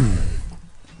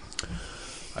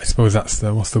I suppose that's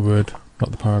the, what's the word?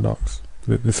 Not the paradox.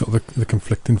 The sort of the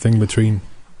conflicting thing between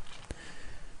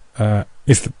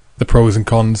it's the pros and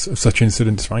cons of such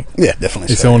incidents, right? Yeah,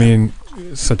 definitely. It's only in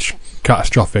such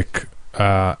catastrophic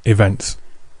events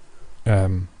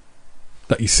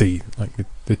that you see like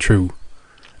the true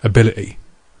ability.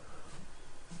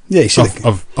 Yeah, you see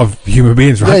of human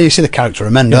beings, right? Yeah, you see the character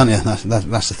of men, don't you? That's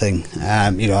the thing.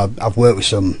 I've worked with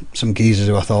some geezers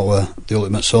who I thought were the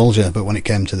ultimate soldier, but when it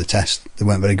came to the test, they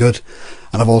weren't very good.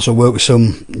 And I've also worked with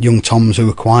some young Toms who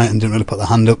were quiet and didn't really put their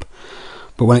hand up,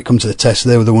 but when it come to the test,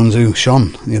 they were the ones who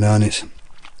shone. And it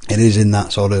is in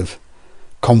that sort of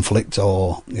conflict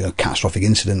or catastrophic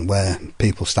incident where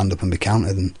people stand up and be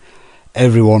counted, and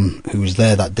everyone who was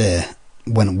there that day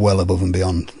went well above and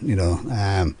beyond.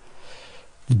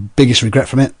 The biggest regret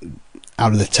from it,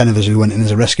 out of the 10 of us who went in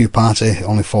as a rescue party,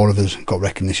 only 4 of us got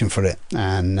recognition for it.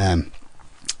 And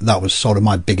that was sort of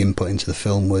my big input into the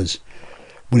film, was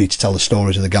we need to tell the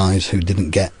stories of the guys who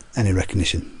didn't get any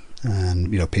recognition. And,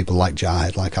 people like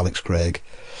Jarhead, like Alex Craig,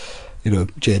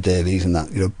 Jay Davies and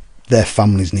that, their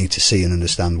families need to see and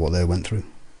understand what they went through.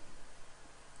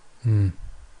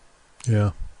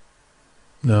 Yeah.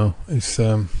 No, it's...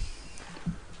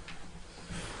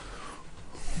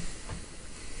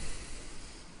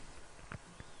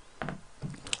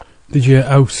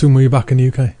 How soon were you back in the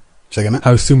UK? Say again, mate?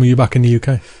 How soon were you back in the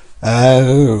UK?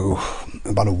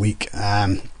 About a week.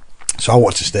 So I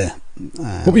wanted to stay.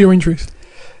 What were your injuries?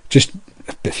 Just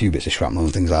a few bits of shrapnel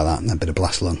and things like that, and a bit of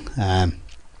blast lung.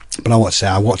 But I want to say,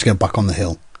 I want to get back on the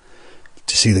hill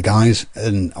to see the guys,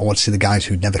 and I want to see the guys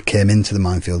who never came into the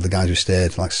minefield, the guys who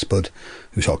stayed, like Spud,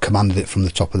 who sort of commanded it from the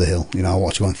top of the hill. You know, I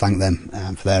want to go and thank them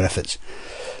for their efforts.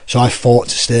 So I fought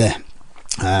to stay,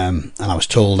 and I was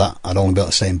told that I'd only be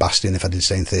able to stay in Bastion if I did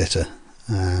stay in theatre.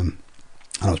 And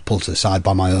I was pulled to the side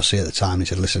by my OC at the time. He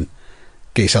said, listen,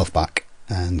 get yourself back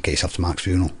and get yourself to Mark's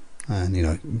funeral, and, you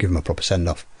know, give him a proper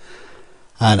send-off.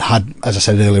 And as I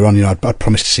said earlier on, you know, I'd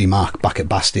promised to see Mark back at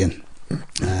Bastion,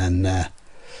 and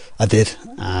I did.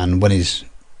 And when his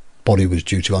body was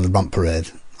due to go on the ramp parade,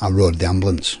 I rode the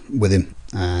ambulance with him,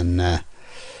 and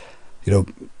you know,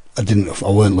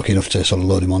 I weren't lucky enough to sort of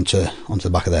load him onto the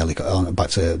back of the helicopter, back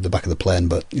to the back of the plane,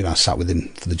 but, you know, I sat with him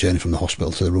for the journey from the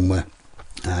hospital to the runway,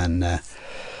 and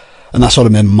that sort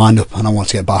of made my mind up, and I wanted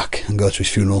to get back and go to his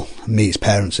funeral, meet his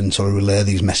parents, and sort of relay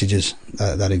these messages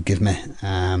that he'd give me.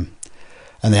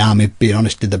 And the army, being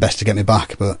honest, did their best to get me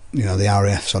back, but, you know, the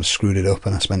RAF sort of screwed it up,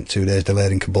 and I spent 2 days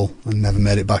delayed in Kabul and never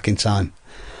made it back in time.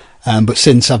 But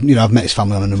since I've met his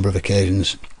family on a number of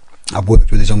occasions. I've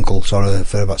worked with his uncle sort of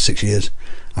for about 6 years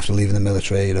after leaving the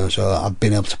military, you know, so I've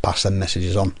been able to pass them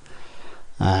messages on.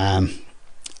 And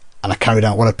I carried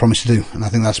out what I promised to do, and I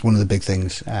think that's one of the big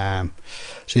things. So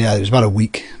yeah, it was about a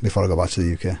week before I got back to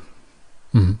the UK.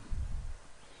 Mm-hmm.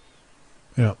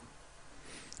 Yeah.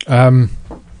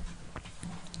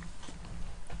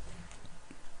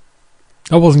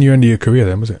 That wasn't your end of your career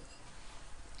then, was it?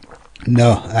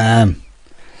 No. I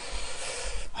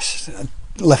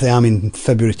left the army in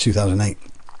February 2008.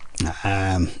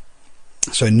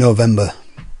 So in November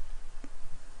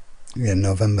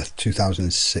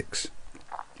 2006,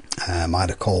 I had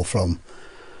a call from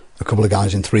a couple of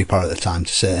guys in 3-Para at the time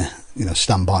to say, you know,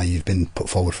 stand by, you've been put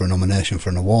forward for a nomination for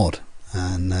an award.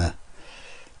 And I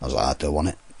was like, I don't want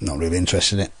it, not really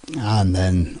interested in it. And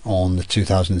then on the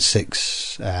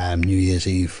 2006 New Year's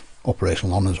Eve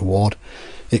Operational Honours Award,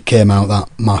 it came out that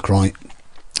Mark Wright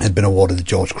had been awarded the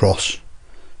George Cross,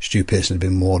 Stu Pearson had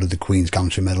been awarded the Queen's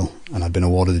Gallantry Medal, and I'd been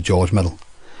awarded the George Medal.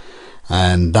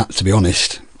 And that, to be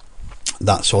honest,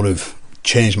 that sort of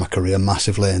changed my career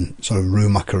massively and sort of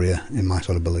ruined my career, in my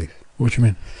sort of belief. What do you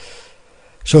mean?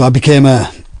 So I became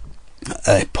a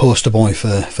poster boy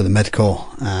for the Med Corps.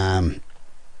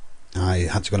 I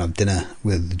had to go and have dinner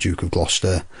with the Duke of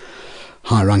Gloucester,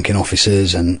 high-ranking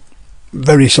officers and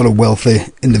very sort of wealthy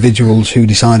individuals who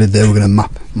decided they were going to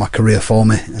map my career for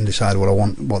me and decide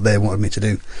what they wanted me to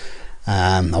do.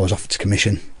 I was offered to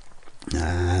commission,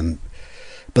 but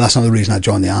that's not the reason I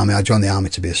joined the army. I joined the army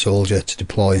to be a soldier, to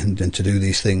deploy and to do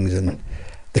these things, and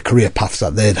the career paths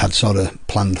that they'd had sort of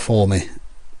planned for me,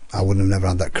 I wouldn't have never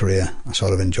had that career. I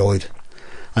sort of enjoyed,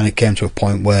 and it came to a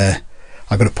point where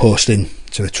I got a posting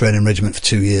to a training regiment for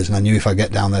 2 years, and I knew if I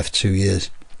get down there for 2 years,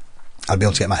 I'd be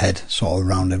able to get my head sort of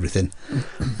around everything,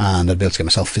 and I'd be able to get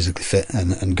myself physically fit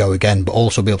and go again, but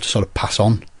also be able to sort of pass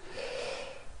on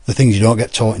the things you don't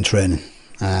get taught in training.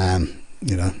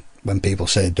 You know, when people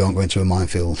say don't go into a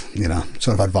minefield, you know,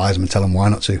 sort of advise them and tell them why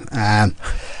not to.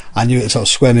 I knew it sort of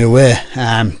squared me away,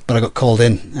 but I got called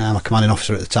in. My commanding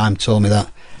officer at the time told me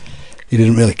that he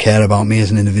didn't really care about me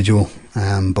as an individual,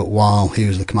 but while he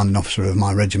was the commanding officer of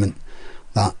my regiment,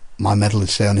 that my medal would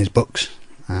stay on his books.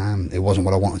 It wasn't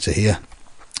what I wanted to hear,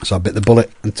 so I bit the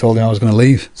bullet and told him I was going to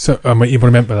leave. So what you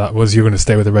meant by that was you're going to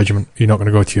stay with the regiment, you're not going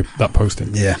to go to that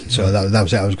posting? Yeah, so that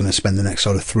was it. I was going to spend the next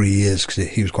sort of 3 years, because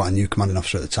he was quite a new commanding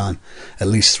officer at the time, at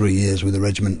least 3 years with the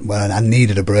regiment, where I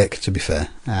needed a break, to be fair,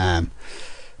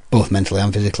 both mentally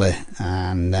and physically,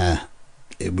 and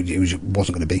it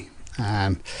wasn't going to be.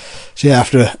 So yeah,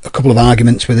 after a couple of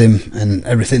arguments with him and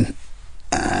everything,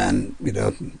 and, you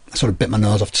know, I sort of bit my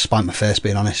nose off to spite my face,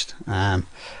 being honest. I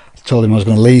told him I was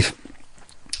going to leave.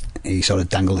 He sort of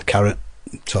dangled a carrot,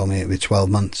 told me it would be 12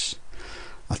 months.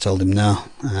 I told him no,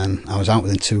 and I was out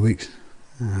within 2 weeks.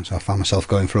 So I found myself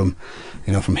going from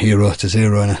hero to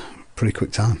zero in a pretty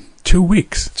quick time. 2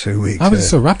 weeks? 2 weeks. How was it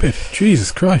so rapid?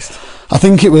 Jesus Christ. I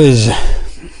think it was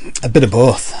a bit of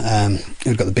both.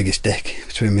 He'd got the biggest dick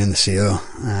between me and the CO.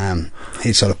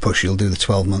 He'd sort of push, you'll do the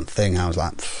 12-month thing. I was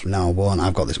like, no, I won't.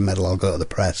 I've got this medal, I'll go to the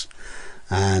press.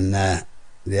 And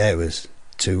yeah, it was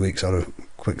 2 weeks, sort of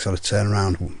quick sort of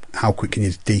turnaround. How quick can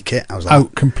you de-kit? I was like,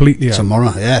 out completely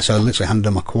tomorrow. Yeah, so I literally handed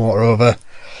him my quarter over.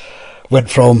 Went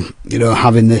from, you know,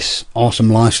 having this awesome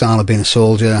lifestyle of being a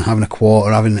soldier, having a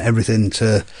quarter, having everything,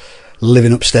 to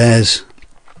living upstairs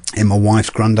in my wife's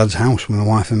granddad's house with my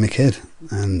wife and my kid,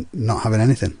 and not having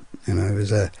anything. You know, it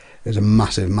was a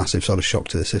massive sort of shock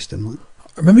to the system.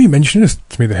 remember you mentioning this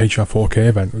to me, the HR4K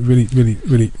event.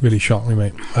 It really shocked me,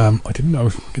 mate. I didn't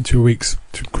know in 2 weeks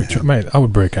to quit job, mate. I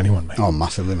would break anyone, mate. Oh,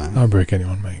 massively, man. I would break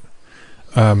anyone, mate.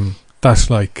 That's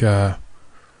like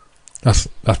that's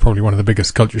probably one of the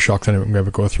biggest culture shocks anyone can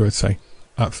ever go through, I'd say.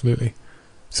 Absolutely.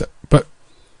 So, but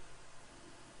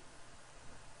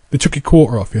they took your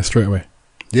quarter off you straight away.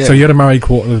 Yeah. So you had a married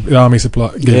quarter, the army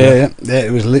supply. Yeah.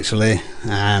 It was literally,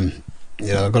 I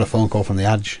got a phone call from the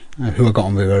Adj, who I got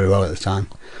on with very well at the time,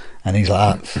 and he's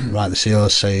like, right, the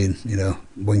CO's saying,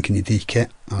 when can you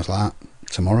D-kit? I was like,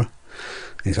 tomorrow.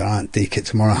 He's like, right, D-kit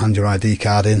tomorrow, hand your ID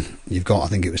card in. You've got, I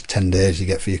think it was 10 days you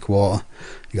get for your quarter.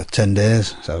 You got 10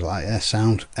 days. So I was like, yeah,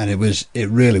 sound. And it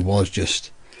really was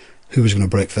just who was going to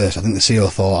break first. I think the CO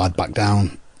thought I'd back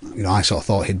down. I sort of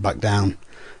thought he'd back down, and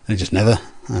he just never.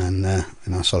 And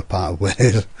I sort of parted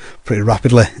ways pretty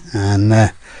rapidly. And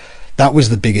that was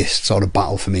the biggest sort of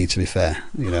battle for me, to be fair.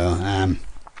 I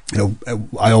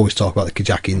always talk about the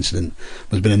Kajaki incident.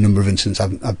 There's been a number of incidents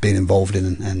I've been involved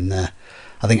in, and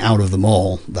I think out of them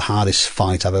all, the hardest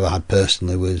fight I've ever had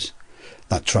personally was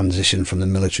that transition from the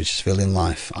military to civilian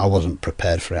life. I wasn't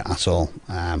prepared for it at all.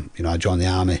 I joined the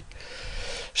army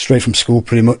straight from school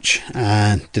pretty much,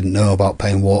 and didn't know about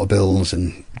paying water bills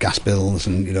and gas bills,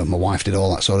 and my wife did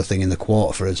all that sort of thing in the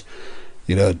quarter for us,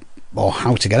 or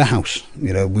how to get a house.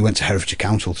 We went to Herefordshire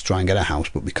Council to try and get a house,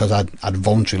 but because I'd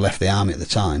voluntarily left the army at the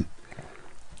time,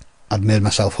 I'd made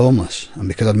myself homeless, and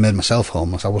because I'd made myself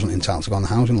homeless, I wasn't entitled to go on the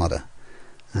housing ladder,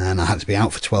 and I had to be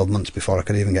out for 12 months before I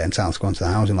could even get entitled to go onto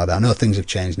the housing ladder. I know things have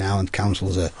changed now, and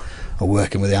councils are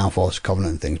working with the Armed Forces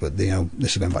Covenant and things, but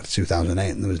this is going back to 2008,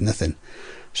 and there was nothing.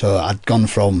 So I'd gone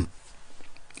from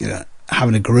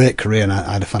having a great career, and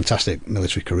I had a fantastic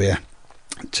military career,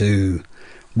 to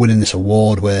winning this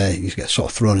award where you get sort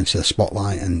of thrown into the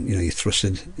spotlight, and you're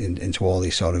thrusted into all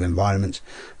these sort of environments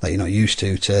that you're not used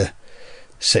to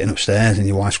sitting upstairs in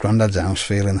your wife's granddad's house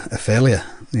feeling a failure,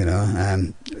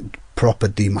 proper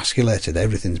demasculated.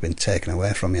 Everything's been taken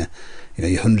away from you.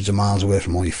 You're hundreds of miles away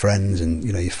from all your friends and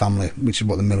your family, which is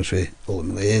what the military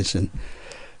ultimately is. And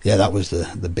yeah, that was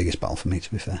the biggest battle for me,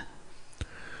 to be fair.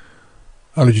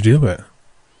 How did you deal with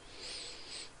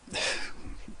it?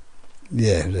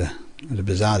 Yeah, it was a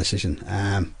bizarre decision.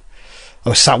 I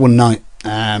was sat one night,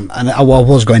 and I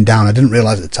was going down. I didn't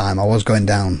realise at the time I was going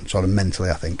down sort of mentally,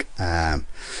 I think,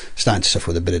 starting to suffer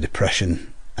with a bit of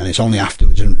depression, and it's only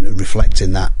afterwards and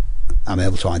reflecting that I'm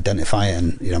able to identify it.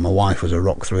 And my wife was a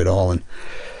rock through it all, and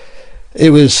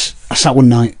I sat one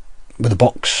night with a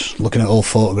box looking at old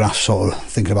photographs, sort of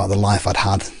thinking about the life I'd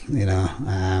had,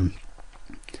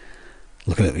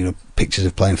 looking at pictures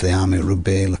of playing for the army at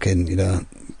rugby, looking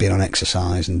being on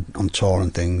exercise and on tour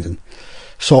and things, and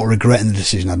sort of regretting the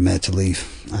decision I'd made to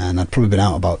leave. And I'd probably been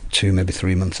out about 2, maybe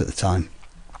 3 months at the time,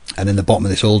 and in the bottom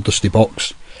of this old dusty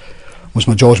box was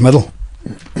my George medal.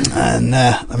 And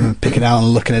I remember picking it out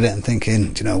and looking at it and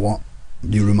thinking, do you know what,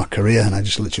 you ruined my career. And I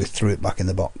just literally threw it back in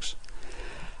the box.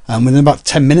 And within about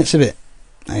 10 minutes of it,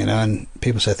 and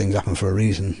people say things happen for a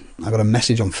reason, I got a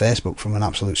message on Facebook from an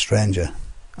absolute stranger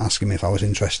asking me if I was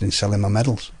interested in selling my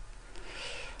medals.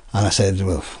 And I said,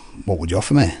 well, what would you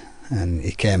offer me? And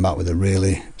he came back with a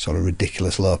really sort of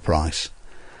ridiculous low price.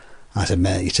 I said,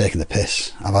 mate, you're taking the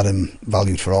piss. I've had them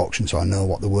valued for auction, so I know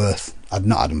what they're worth. I'd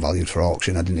not had them valued for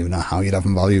auction. I didn't even know how you'd have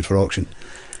them valued for auction.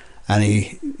 And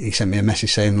he sent me a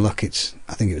message saying, look, I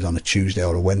think it was on a Tuesday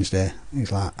or a Wednesday.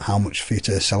 He's like, how much for you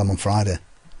to sell them on Friday?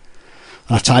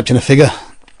 And I typed in a figure,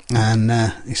 and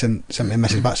he sent me a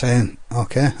message back saying,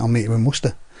 okay, I'll meet you in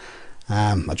Worcester.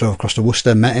 I drove across to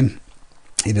Worcester, met him.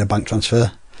 He did a bank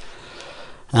transfer,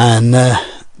 and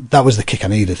that was the kick I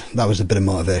needed. That was the bit of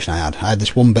motivation I had. I had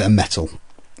this one bit of metal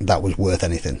that was worth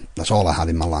anything. That's all I had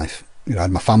in my life. I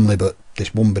had my family, but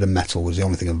this one bit of metal was the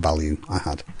only thing of value I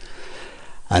had.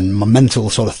 And my mental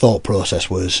sort of thought process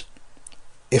was,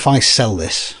 if I sell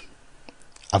this,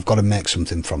 I've got to make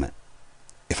something from it.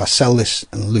 If I sell this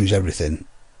and lose everything,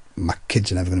 my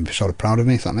kids are never going to be sort of proud of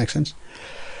me, if that makes sense.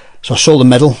 So I sold the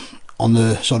medal on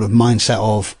the sort of mindset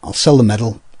of, I'll sell the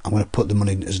medal, I'm going to put the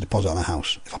money as a deposit on a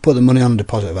house. If I put the money on a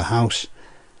deposit of a house,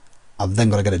 I've then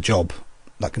got to get a job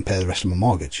that can pay the rest of my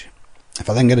mortgage. If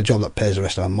I then get a job that pays the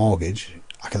rest of my mortgage,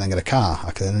 I can then get a car,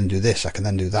 I can then do this, I can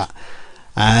then do that.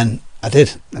 And I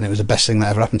did, and it was the best thing that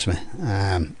ever happened to me.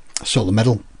 I sold the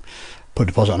medal, put a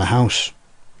deposit on a house.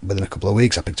 Within a couple of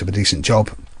weeks I picked up a decent job,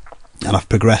 and I've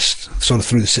progressed sort of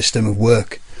through the system of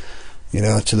work,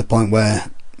 to the point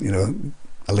where,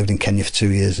 I lived in Kenya for 2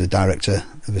 years as a director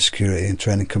of a security and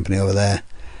training company over there,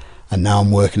 and now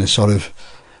I'm working as sort of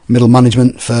middle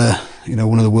management for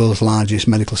one of the world's largest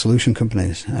medical solution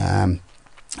companies.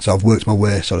 So I've worked my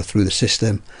way sort of through the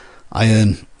system. I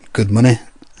earn good money,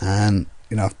 and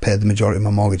I've paid the majority of my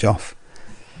mortgage off.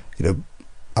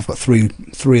 I've got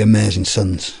three amazing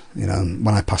sons. When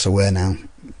I pass away now,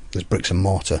 there's bricks and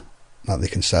mortar that they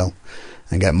can sell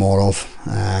and get more of.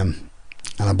 And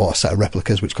I bought a set of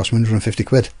replicas which cost me 150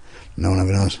 quid. No one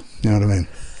ever knows. You know what I mean?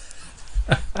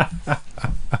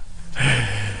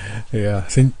 Yeah,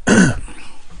 it's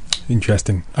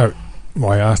interesting.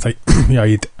 Why I asked, how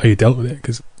you dealt with it,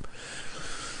 because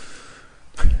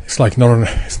it's like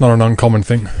it's not an uncommon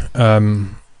thing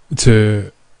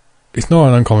to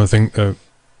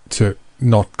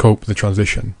not cope with the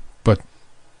transition, but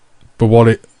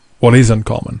what is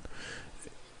uncommon,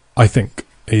 I think,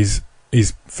 is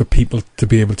for people to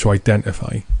be able to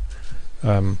identify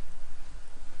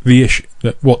the issue,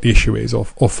 what the issue is, or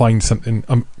find something.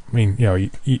 I mean,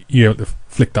 you have to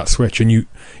flick that switch, and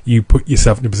you put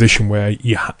yourself in a position where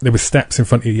there were steps in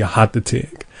front of you had to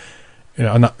take,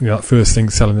 and that first thing,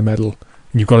 selling the medal,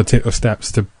 and you've got to take those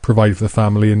steps to provide for the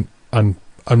family and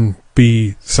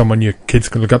be someone your kids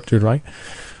can look up to, right?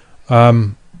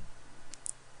 And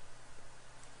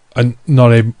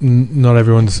not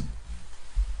everyone's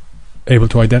able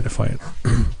to identify it.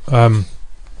 And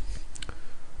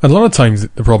a lot of times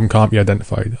the problem can't be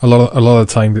identified. A lot of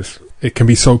the time it can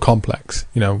be so complex.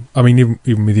 I mean,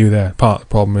 even with you there, part of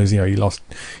the problem is you lost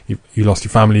your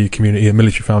family, your community, a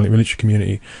military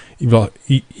community.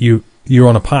 You're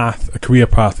on a career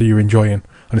path that you're enjoying,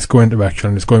 and it's going direction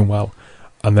and it's going well,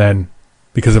 and then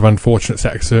because of unfortunate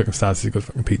set of circumstances, it goes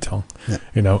fucking Pete Tong. Yeah.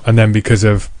 And then because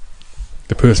of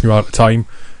the person you are at the time,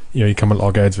 you come at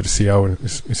loggerheads with the CO, and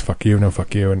it's fuck you, no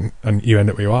fuck you, and you end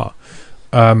up where you are.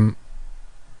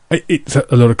 It's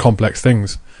a lot of complex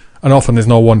things, and often there's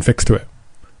no one fix to it,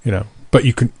 but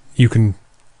you can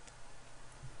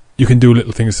do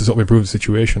little things to sort of improve the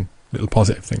situation, little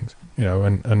positive things,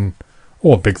 and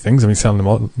or big things. I mean, selling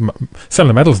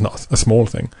the medal is not a small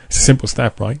thing. It's a simple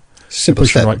step, right? Simple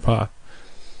step. The right path.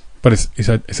 But it's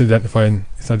identifying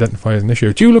an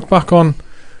issue. Do you look back on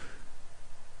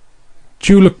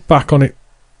it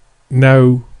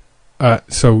now?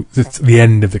 So it's the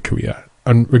end of the career,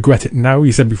 and regret it now?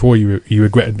 You said before you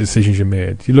regretted the decisions you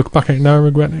made. Do you look back at it now and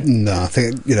regret it? No, I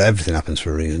think everything happens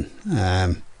for a reason,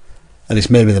 and it's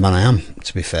made me the man I am.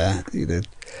 To be fair,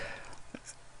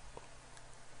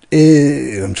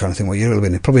 I'm trying to think what year it would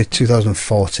have been. Probably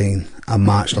 2014. I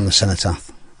marched on the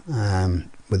cenotaph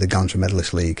with the Gallantry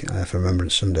Medalist League for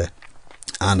Remembrance Sunday,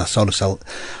 and I felt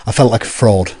like a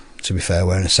fraud, to be fair,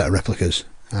 wearing a set of replicas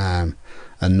and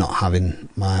not having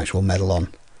my actual medal on.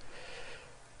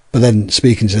 But then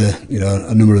speaking to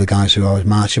a number of the guys who I was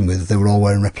marching with, they were all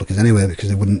wearing replicas anyway because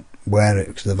they wouldn't wear it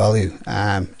because of the value.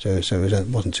 So it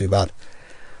wasn't too bad.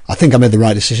 I think I made the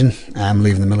right decision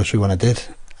leaving the military when I did.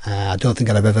 I don't think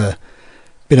I'd have ever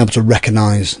been able to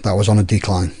recognise that I was on a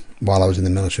decline while I was in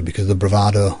the military because of the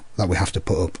bravado that we have to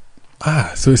put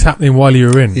up. So it's happening while you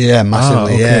were in? Yeah,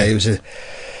 massively. Okay. Yeah, it was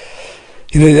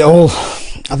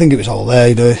I think it was all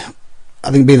there. I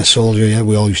think being a soldier,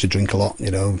 we all used to drink a lot. We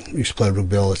used to play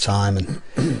rugby all the time, and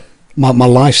my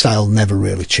lifestyle never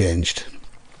really changed.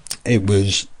 It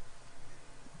was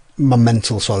my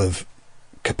mental sort of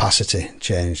capacity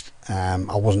changed.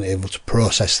 I wasn't able to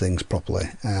process things properly,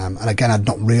 and again, I'd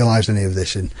not realised any of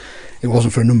this, and it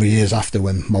wasn't for a number of years after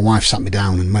when my wife sat me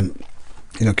down and went,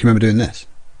 "Can you remember doing this?"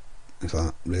 I was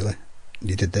like, "Really?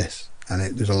 You did this?"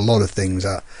 And there's a lot of things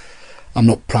that I'm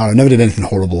not proud of. I never did anything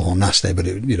horrible or nasty, but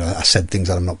I said things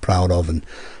that I'm not proud of, and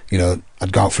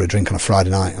I'd go out for a drink on a Friday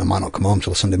night and I might not come home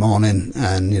till Sunday morning,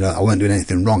 and I wasn't doing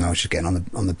anything wrong. I was just getting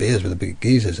on the beers with the big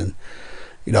geezers, and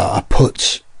I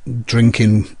put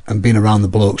drinking and being around the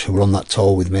blokes who were on that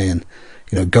tour with me, and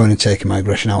going and taking my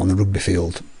aggression out on the rugby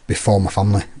field before my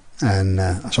family, and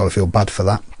I sort of feel bad for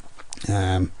that.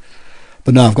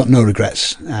 But no, I've got no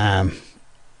regrets.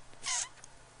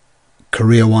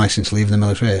 Career-wise, since leaving the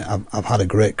military, I've had a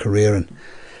great career, and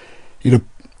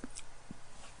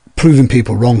proving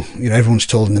people wrong. Everyone's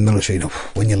told in the military,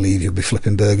 when you leave, you'll be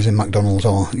flipping burgers in McDonald's,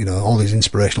 or all these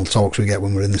inspirational talks we get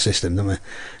when we're in the system, don't we?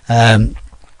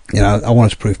 I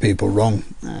wanted to prove people wrong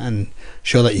and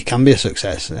show that you can be a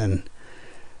success, and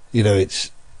it's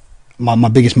my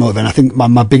biggest motivator. And I think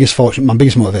my biggest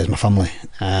motivator is my family,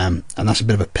 and that's a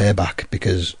bit of a payback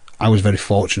because I was very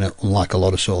fortunate, unlike a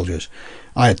lot of soldiers.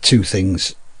 I had two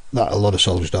things that a lot of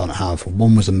soldiers don't have.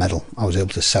 One was a medal. I was able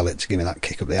to sell it to give me that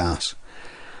kick up the arse,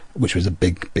 which was a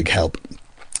big help.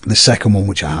 The second one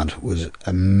which I had was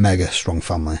a mega strong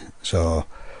family. So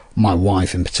my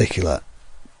wife in particular,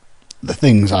 the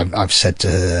things I've said to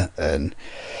her and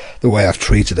the way I've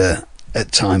treated her,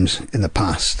 at times in the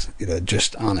past,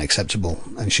 just aren't acceptable.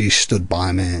 And she stood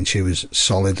by me, and she was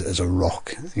solid as a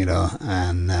rock,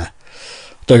 and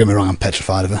don't get me wrong, I'm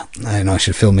petrified of her. I know,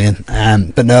 she'd fill me in.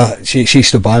 But no, she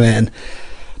stood by me, and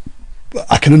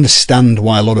I can understand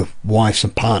why a lot of wives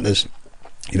and partners,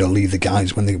 leave the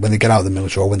guys when they get out of the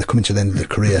military, or when they're coming to the end of their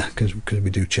career, because we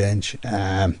do change.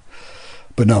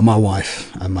 But no, my wife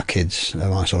and my kids are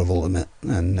my sort of ultimate,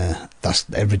 and that's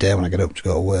every day when I get up to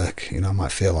go to work. I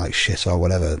might feel like shit or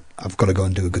whatever. I've got to go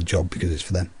and do a good job because it's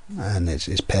for them, and it's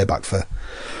payback for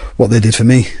what they did for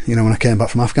me. When I came back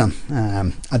from Afghan,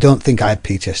 I don't think I had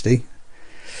PTSD.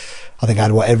 I think I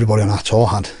had what everybody on our tour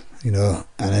had. And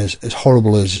as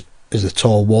horrible as the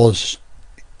tour was,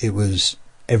 it was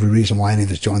every reason why any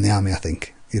of us joined the army. I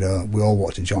think we all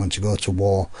wanted to join, to go to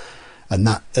war. And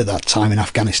that at that time in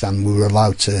Afghanistan, we were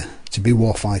allowed to be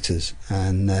war fighters,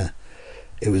 and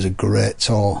it was a great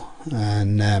tour.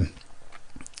 And I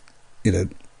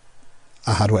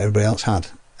had what everybody else had,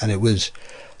 and it was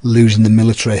losing the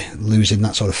military, losing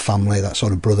that sort of family, that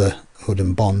sort of brotherhood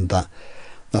and bond that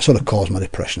sort of caused my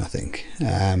depression, I think.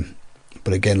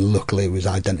 But again, luckily, it was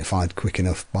identified quick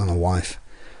enough by my wife,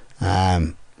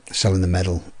 selling the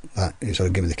medal, that it sort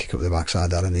of gave me the kick up the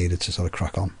backside that I needed to sort of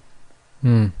crack on.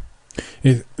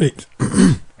 The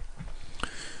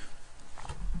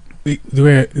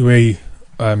way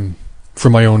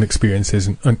from my own experiences,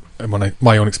 and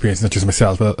my own experience, not just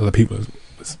myself but other people,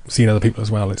 seeing other people as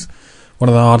well, is one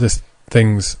of the hardest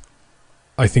things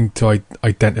I think to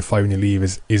identify when you leave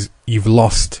is you've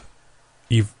lost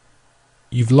a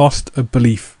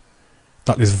belief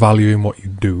that there's value in what you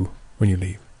do when you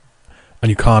leave, and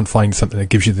you can't find something that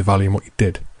gives you the value in what you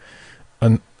did,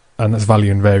 and that's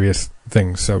value in various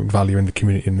things. So value in the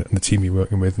community and the team you're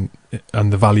working with,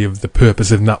 and the value of the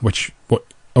purpose of that what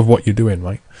you're doing,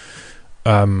 right?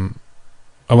 And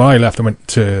when I left, I went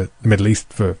to the Middle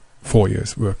East for 4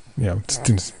 years. We were,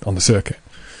 on the circuit,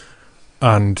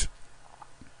 and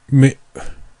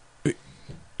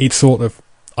it's sort of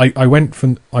I went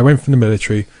from the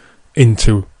military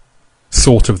into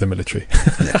sort of the military.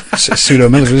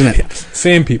 Pseudo-military, isn't it? Yeah.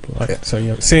 Same people, right? Yeah.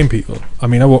 So, same people. I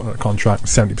mean, I worked on a contract,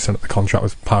 70% of the contract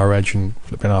was Para Edge, and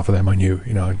flipping half of them I knew,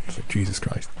 I was like, Jesus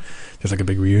Christ. Just like a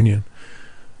big reunion.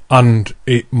 And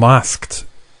it masked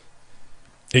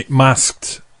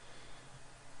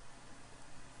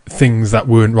things that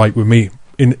weren't right with me.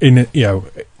 In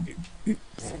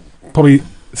probably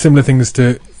similar things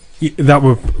to that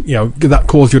were, that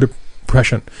caused your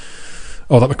depression.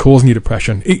 Or that were causing you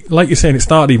depression. Like you're saying, it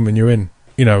started even when you're in,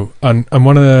 and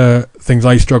one of the things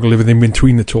I struggle with in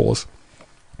between the tours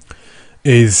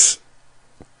was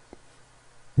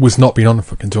not being on the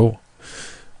fucking tour.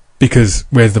 Because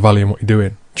where's the value in what you're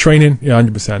doing? Training,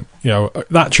 100%.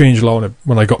 That changed a lot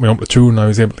when I got my own platoon, and I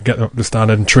was able to get them up to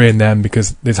standard and train them,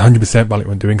 because there's 100% value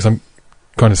in doing, because I'm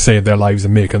kind of saving their lives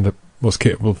and making the most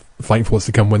capable fighting force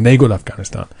to come when they go to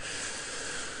Afghanistan.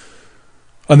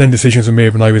 And then decisions were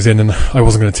made when I was in, and I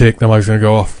wasn't going to take them. I was going to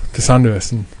go off to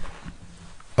Sandhurst,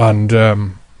 and that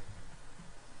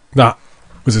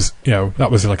was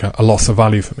that was like a loss of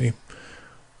value for me.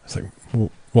 It's like, well,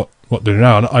 what do I do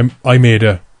now? And I made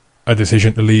a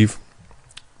decision to leave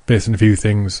based on a few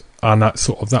things, and that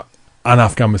sort of that, and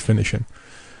Afghan was finishing,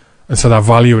 and so that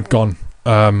value had gone.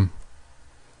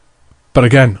 But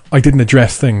again, I didn't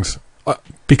address things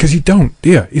because you don't, do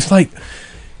you? It's like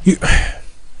you.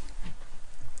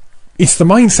 It's the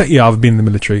mindset you have being in the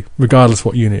military, regardless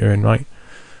what unit you're in, right?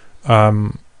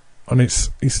 And it's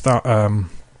that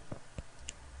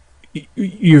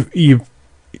you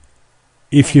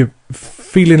if you're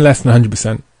feeling less than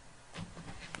 100%,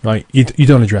 right? You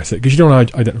don't address it because you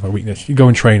don't identify weakness. You go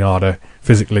and train harder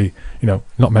physically,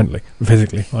 not mentally, but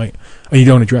physically, right? And you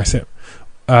don't address it.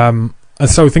 And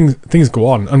so things go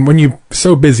on. And when you're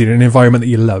so busy in an environment that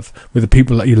you love, with the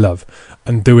people that you love,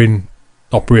 and doing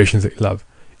operations that you love,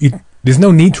 there's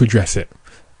no need to address it.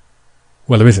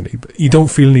 Well, there isn't, but you don't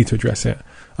feel the need to address it.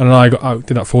 And then I got out,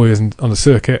 did that 4 years on the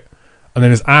circuit, and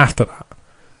then it's after that,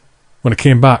 when I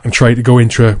came back and tried to go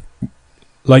into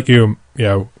try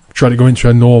to go into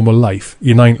a normal life,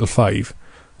 your 9 to 5,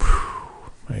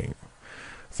 mate,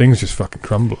 things just fucking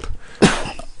crumbled.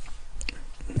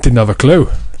 Didn't have a clue.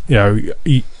 I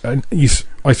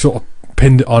sort of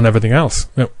pinned it on everything else.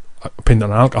 I pinned it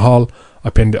on alcohol. I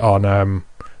pinned it on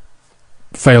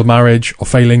failed marriage or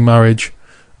failing marriage.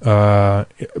 Pinned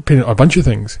it on a bunch of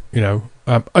things.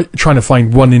 Trying to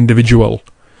find one individual.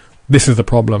 This is the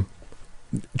problem.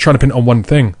 Trying to pin it on one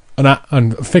thing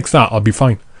and fix that, I'll be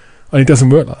fine. And it doesn't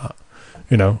work like that.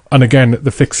 And again,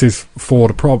 the fix is for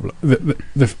the problem.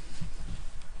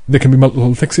 The there can be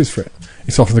multiple fixes for it.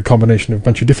 It's often a combination of a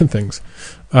bunch of different things.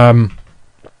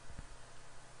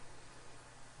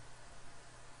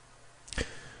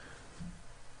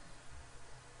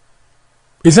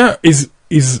 Is that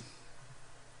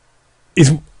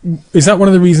one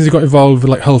of the reasons you got involved with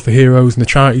like Hull for Heroes and the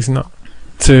charities and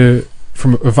that,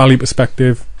 from a value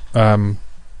perspective,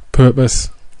 purpose?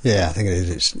 Yeah, I think it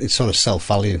is. It's sort of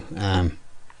self-value. As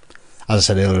I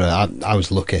said earlier, I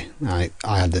was lucky. I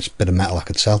had this bit of metal I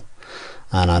could sell,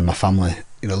 and I had my family.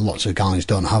 Lots of guys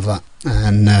don't have that.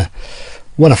 And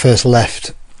when I first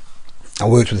left, I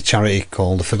worked with a charity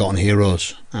called the Forgotten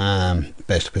Heroes,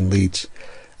 based up in Leeds,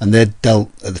 and they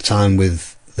dealt at the time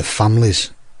with the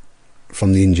families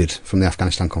from the injured from the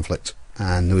Afghanistan conflict,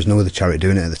 and there was no other charity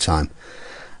doing it at the time.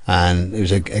 And it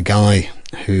was a guy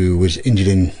who was injured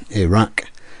in Iraq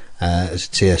as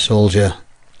a TS soldier,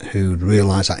 who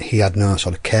realised that he had no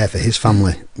sort of care for his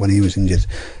family when he was injured,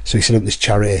 so he set up this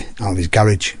charity out of his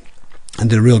garage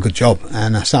and did a real good job.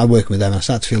 And I started working with them, and I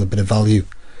started to feel a bit of value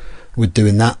with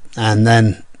doing that. And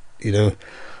then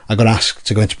I got asked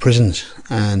to go into prisons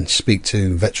and speak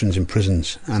to veterans in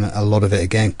prisons, and a lot of it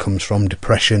again comes from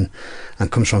depression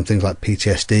and comes from things like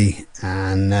PTSD.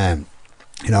 And I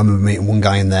remember meeting one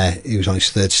guy in there. He was on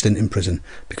his third stint in prison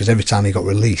because every time he got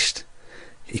released,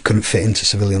 he couldn't fit into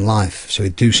civilian life, so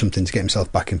he'd do something to get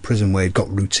himself back in prison where he'd got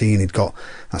routine, he'd got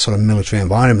that sort of military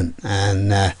environment.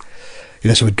 And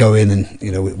so we'd go in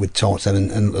and we'd talk to them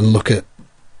and look at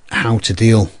how to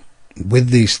deal with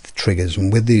these triggers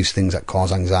and with these things that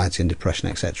cause anxiety and depression,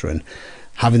 etc. And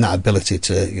having that ability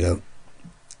to,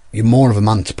 you're more of a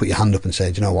man to put your hand up and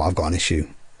say, do you know what, I've got an issue,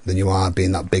 than you are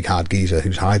being that big hard geezer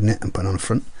who's hiding it and putting on a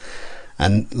front,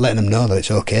 and letting them know that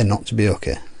it's okay not to be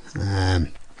okay.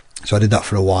 So I did that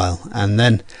for a while, and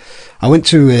then I went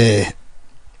to a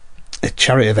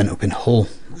charity event up in Hull.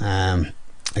 A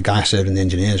guy I served in the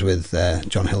engineers with,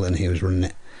 John Hilton, he was running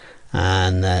it,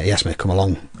 and he asked me to come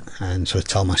along and sort of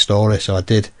tell my story, so I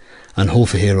did. And Hull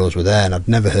for Heroes were there, and I'd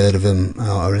never heard of them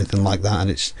or anything like that.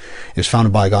 And it was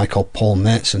founded by a guy called Paul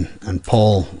Mateson, and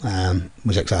Paul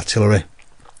was ex-artillery,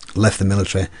 left the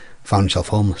military, found himself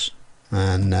homeless,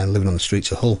 and living on the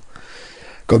streets of Hull.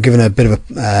 Got given a bit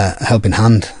of a helping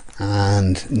hand,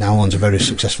 and now owns a very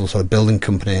successful sort of building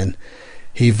company. And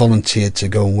he volunteered to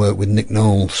go and work with Nick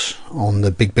Knowles on the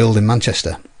big build in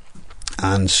Manchester,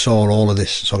 and saw all of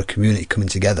this sort of community coming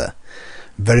together,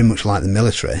 very much like the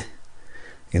military,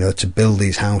 to build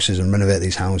these houses and renovate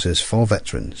these houses for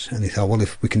veterans. And he thought, well,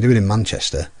 if we can do it in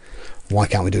Manchester, why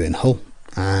can't we do it in Hull?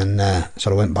 And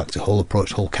sort of went back to Hull,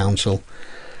 approached Hull Council,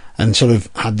 and sort of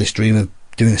had this dream of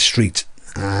doing a street.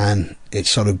 And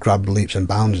it's sort of grabbed leaps and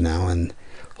bounds now, and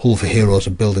Hull for Heroes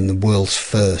are building the world's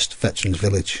first veterans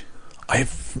village.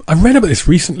 I've read about this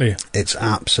recently. It's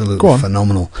absolutely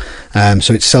phenomenal.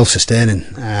 So it's self-sustaining.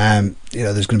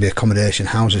 There's going to be accommodation,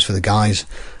 houses for the guys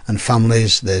and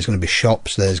families. There's going to be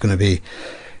shops. There's going to be,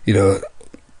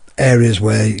 areas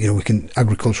where we can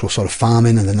agricultural sort of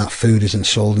farming, and then that food isn't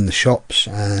sold in the shops,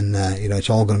 and it's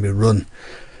all going to be run.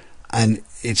 And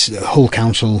it's Hull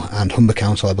Council and Humber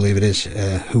Council, I believe it is,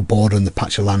 who border on the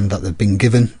patch of land that they've been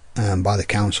given by the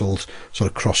councils, sort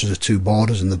of crosses the two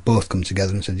borders, and they've both come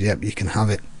together and said, yep, you can have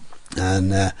it.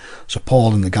 And so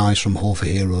Paul and the guys from Hull for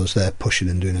Heroes, they're pushing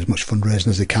and doing as much fundraising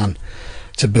as they can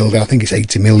to build it. I think it's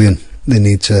 80 million they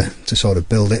need to sort of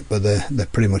build it, but they're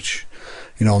pretty much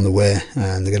on the way,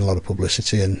 and they're getting a lot of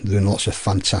publicity and doing lots of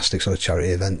fantastic sort of charity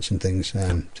events and things.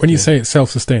 When you say it's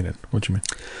self-sustaining, what do you mean?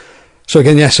 So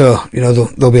again,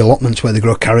 there'll be allotments where they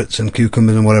grow carrots and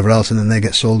cucumbers and whatever else, and then they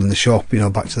get sold in the shop,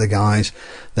 back to the guys.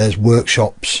 There's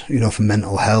workshops, for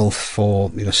mental health, for,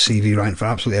 CV writing, for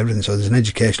absolutely everything. So there's an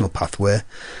educational pathway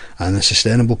and a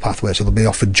sustainable pathway. So they'll be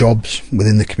offered jobs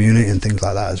within the community and things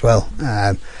like that as well.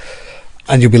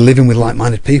 And you'll be living with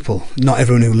like-minded people. Not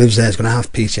everyone who lives there is going to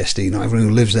have PTSD. Not everyone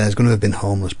who lives there is going to have been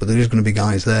homeless, but there is going to be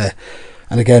guys there.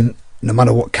 And again, no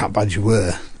matter what cap badge you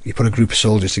wear, you put a group of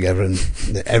soldiers together and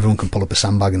everyone can pull up a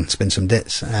sandbag and spin some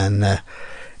dits, and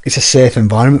it's a safe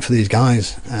environment for these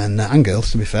guys and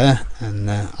girls, to be fair.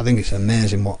 And I think it's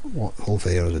amazing what Hull for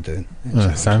Heroes are doing.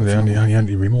 Sounds it. You can't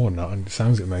agree more than that. And it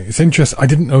sounds it, mate. It's interesting. I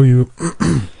didn't know you.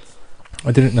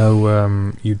 I didn't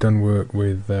know you'd done work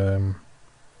with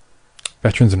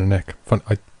veterans in a neck. Fun.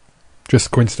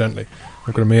 Just coincidentally,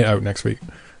 I've got a mate out next week,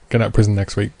 getting out of prison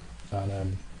next week,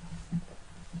 and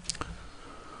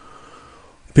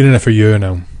been in there for a year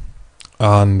now.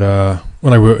 And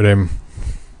when I worked with him,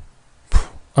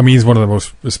 I mean, he's one of the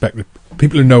most respected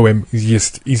people who know him.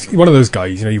 He's one of those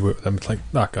guys, you work with them, it's like,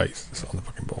 that guy's just on the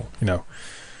fucking ball,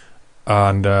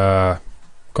 And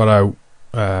got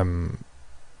out.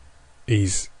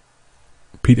 He's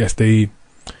PTSD,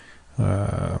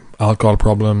 alcohol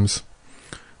problems.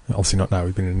 Obviously not now,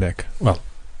 he's been in the nick. Well,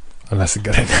 unless it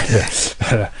got in.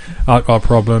 Alcohol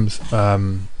problems. I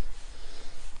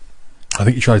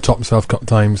think he tried to top himself a couple of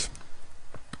times.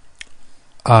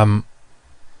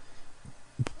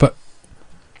 But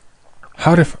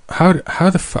how the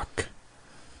fuck,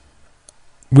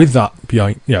 with that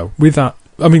behind, with that,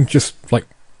 I mean, just like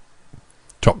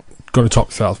going to top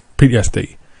yourself,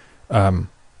 PTSD. How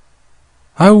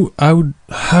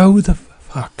the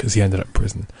fuck has he ended up in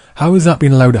prison? How has that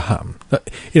been allowed to happen?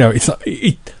 It's not.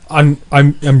 I'm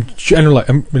generally.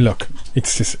 I mean, look,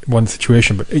 it's just one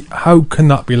situation, but how can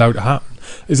that be allowed to happen?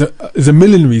 There's a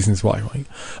million reasons why, right?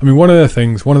 I mean, one of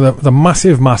the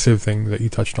massive things that you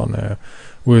touched on there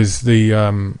was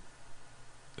the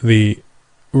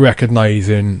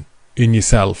recognizing in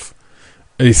yourself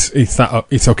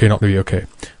it's okay not to be okay.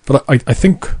 But I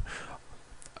think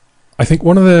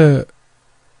one of the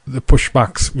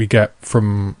pushbacks we get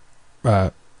from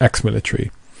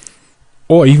ex-military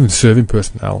or even serving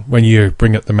personnel when you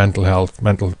bring up the mental health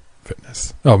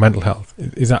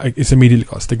is that it's immediately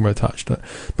got a stigma attached to it.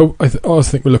 But I always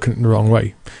think we're looking at it in the wrong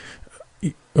way,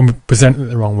 and we're presenting it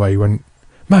the wrong way. When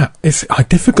Matt, it's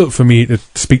difficult for me to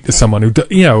speak to someone who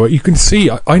you can see.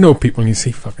 I know people and you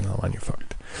see, fucking hell, man, you're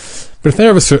fucked. But if they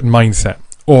have a certain mindset,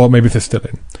 or maybe if they're still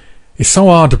in, it's so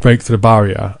hard to break through the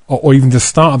barrier, or even to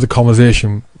start the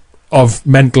conversation of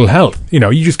mental health.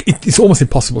 It's almost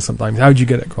impossible sometimes. How do you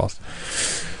get it across?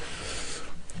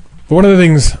 But one of the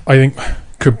things I think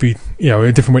could be,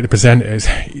 a different way to present it is,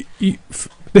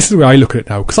 this is the way I look at it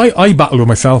now, because I battle with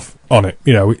myself on it,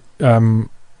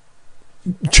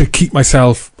 to keep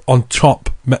myself on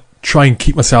top, try and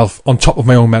keep myself on top of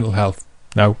my own mental health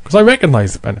now, because I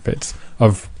recognise the benefits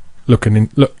of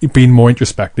being more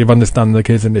introspective, understanding the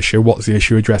kids an issue, what's the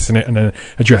issue, addressing it, and then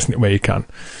addressing it where you can,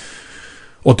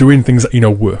 or doing things that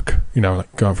work,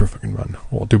 like going for a fucking run,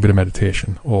 or do a bit of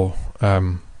meditation, or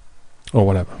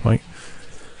whatever, right?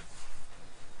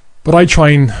 But I try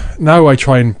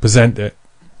and present it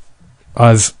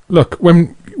as, look,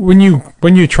 when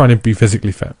you're trying to be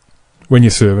physically fit, when you're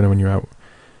serving and when you're out,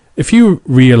 if you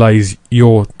realise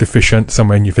you're deficient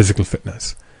somewhere in your physical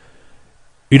fitness,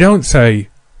 you don't say,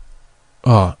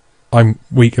 I'm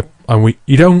weak.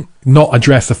 You don't not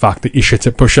address the fact that you shit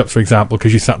at push-ups, for example,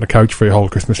 because you sat on the couch for your whole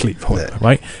Christmas sleep,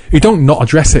 right? You don't not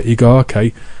address it. You go,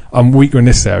 okay, I'm weaker in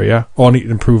this area, or I need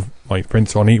to improve my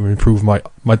sprints, or I need to improve my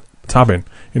tabbing.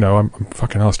 I'm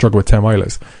fucking hell, I struggle with 10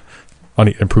 milers. I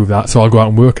need to improve that, so I'll go out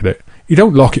and work at it. You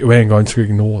don't lock it away and go and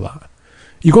ignore that.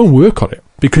 You go and work on it,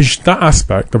 because that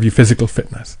aspect of your physical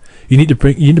fitness, you need to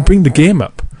bring the game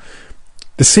up.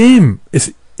 The same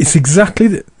it's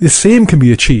exactly the same can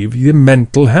be achieved with your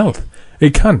mental health.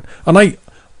 It can, and I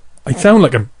sound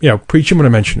like I'm preaching when I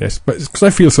mention this, but it's because I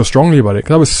feel so strongly about it,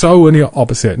 because I was so in the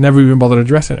opposite, never even bothered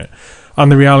addressing it.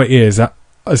 And the reality is that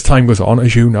as time goes on,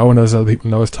 as you know, and as other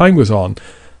people know, as time goes on,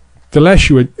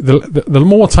 the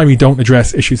more time you don't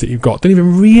address issues that you've got, don't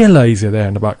even realise they're there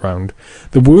in the background,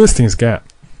 the worse things get,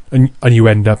 and you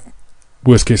end up,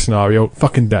 worst case scenario,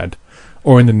 fucking dead,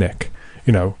 or in the nick,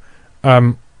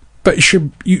 but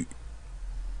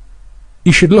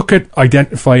you should look at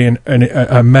identifying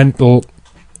a mental,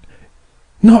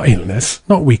 not illness,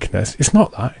 not weakness. It's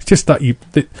not that. It's just that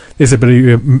there's a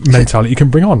bit of mentality you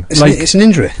can bring on. It's an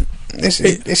injury.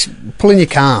 It's pulling your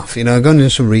calf, going into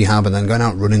some rehab and then going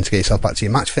out running to get yourself back to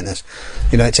your match fitness.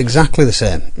 It's exactly the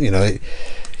same.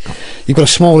 You've got a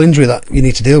small injury that you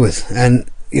need to deal with, and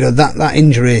that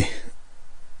injury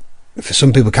for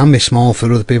some people can be small.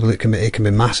 For other people, it can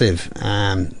be massive.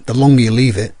 The longer you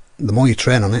leave it, the more you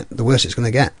train on it, the worse it's going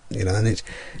to get. And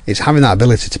it's having that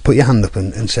ability to put your hand up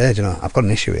and say, I've got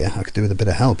an issue here, I could do with a bit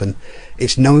of help. And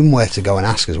it's knowing where to go and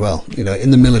ask as well.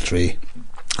 In the military,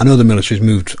 I know the military's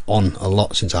moved on a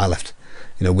lot since I left,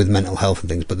 with mental health and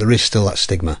things, but there is still that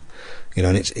stigma,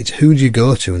 and it's who do you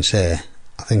go to and say,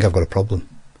 I think I've got a problem.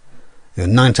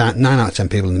 9 out of 10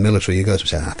 people in the military, you go to and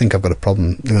say, I think I've got a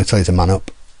problem, they're going to tell you to man up.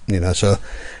 So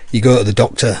you go to the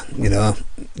doctor,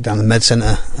 down the med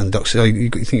centre, and the doctor says, you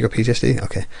think you've got PTSD?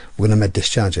 Okay, we're going to med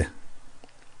discharge you.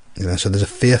 So there's a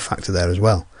fear factor there as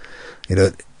well.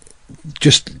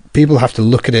 Just people have to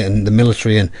look at it, and the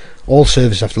military and all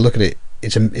services have to look at it.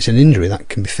 It's an injury that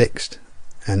can be fixed,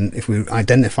 and if we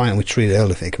identify it and we treat it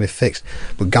early, it can be fixed.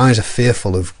 But guys are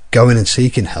fearful of going and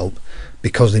seeking help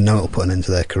because they know it'll put an end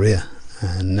to their career.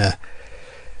 And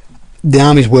the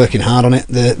army's working hard on it.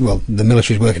 The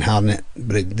military's working hard on it,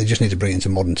 but they just need to bring it into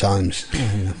modern times.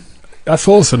 That's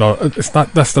also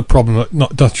that's the problem.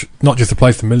 Not just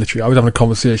applies to military. I was having a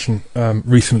conversation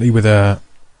recently with a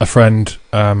friend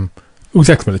who's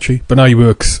ex-military, but now he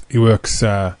works he works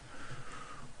as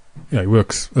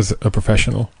a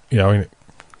professional, in a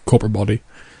corporate body,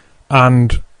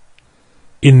 and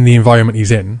in the environment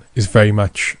he's in is very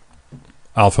much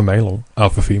alpha male or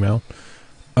alpha female,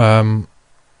 and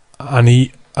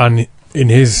in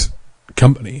his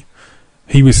company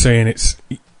he was saying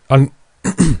and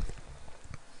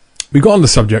we got on the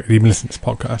subject, even listened to this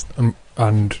podcast,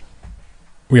 and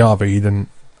we are vegan,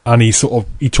 and he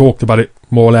talked about it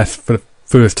more or less for the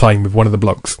first time with one of the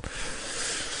blokes,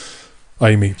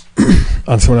 Amy,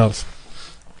 and someone else,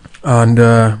 and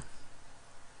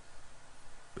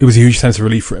it was a huge sense of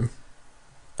relief for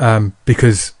him,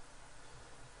 because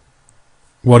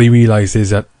what he realised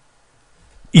is that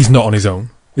he's not on his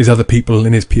own. There's other people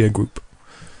in his peer group,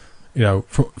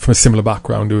 from a similar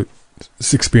background who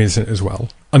is experiencing it as well.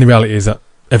 And the reality is that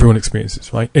everyone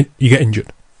experiences, right? You get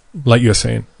injured, like you're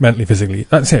saying, mentally, physically.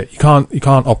 That's it. You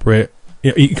can't operate.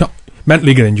 You can't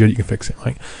mentally get injured. You can fix it,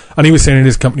 right? And he was saying in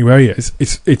his company where he is,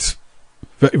 it's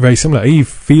very, very similar. He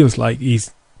feels like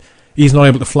he's not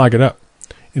able to flag it up,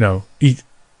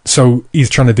 so he's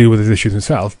trying to deal with his issues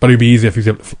himself. But it'd be easier if he's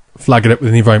able to flag it up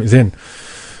within the environment he's in,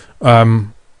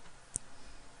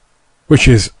 which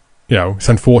is, it's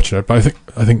unfortunate. But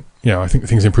I think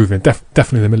things are improving.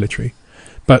 Definitely in the military.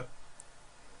 But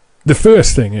the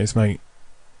first thing is, mate,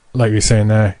 like you were saying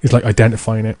there, is like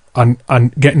identifying it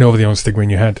and getting over the own stigma in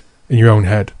your own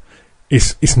head.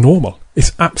 It's normal.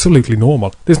 It's absolutely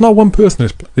normal. There's not one person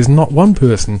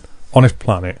on this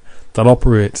planet that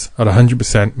operates at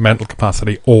 100% mental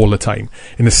capacity all the time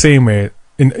in the same way,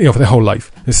 for their whole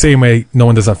life. In the same way, no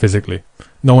one does that physically.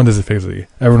 No one does it physically.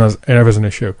 Everyone has an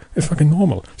issue. It's fucking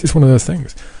normal. It's just one of those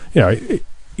things. But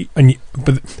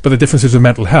the difference is with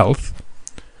mental health.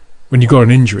 When you got an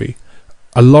injury,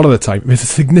 a lot of the time, if it's a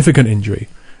significant injury,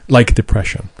 like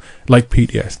depression, like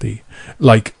PTSD,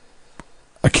 like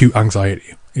acute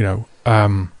anxiety,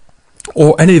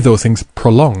 or any of those things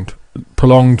prolonged,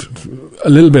 a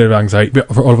little bit of anxiety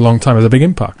for over a long time has a big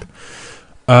impact.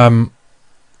 A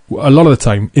lot of the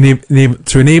time,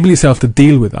 to enable yourself to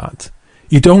deal with that,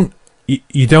 you don't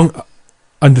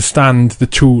understand the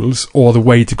tools or the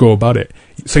way to go about it.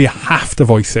 So you have to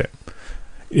voice it.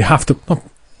 You have to,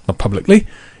 not publicly.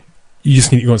 You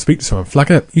just need to go and speak to someone.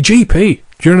 Flag it up. Your GP.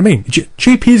 Do you know what I mean?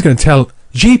 GP is going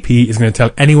to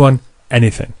tell anyone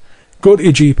anything. Go to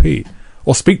your GP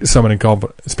or speak to someone in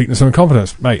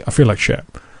confidence. Mate, I feel like shit.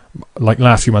 Like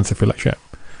last few months, I feel like shit.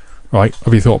 Right?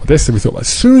 Have you thought about this? Have you thought about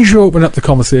this? As soon as you open up the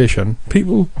conversation,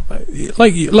 people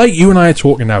like you and I are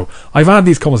talking now. I've had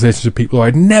these conversations with people who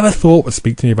I'd never thought would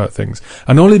speak to me about things,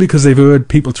 and only because they've heard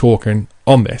people talking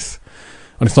on this.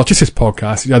 And it's not just this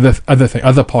podcast,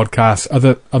 other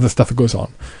podcasts, other stuff that goes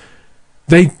on.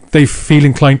 They feel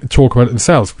inclined to talk about it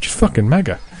themselves, which is fucking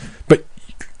mega. But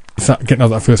it's not getting out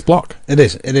of that first block. It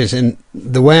is. And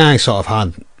the way I sort of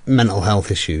had mental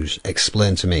health issues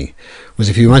explained to me was,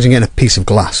 if you imagine getting a piece of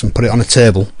glass and put it on a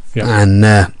table, and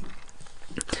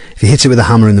if you hit it with a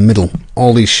hammer in the middle,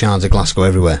 all these shards of glass go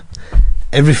everywhere.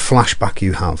 Every flashback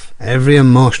you have, every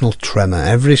emotional tremor,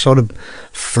 every sort of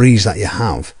freeze that you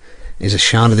have is a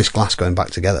shard of this glass going back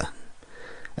together.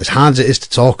 As hard as it is to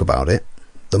talk about it,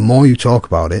 the more you talk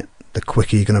about it, the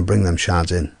quicker you're going to bring them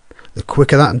shards in. The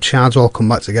quicker that shards all come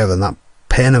back together and that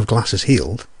pane of glass is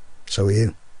healed, so are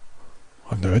you.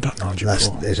 I've never heard that analogy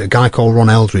before. There's a guy called Ron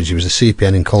Eldridge. He was a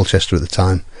CPN in Colchester at the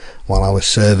time while I was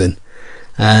serving.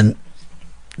 And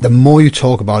the more you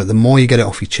talk about it, the more you get it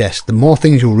off your chest, the more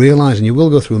things you'll realise, and you will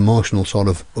go through emotional sort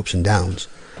of ups and downs,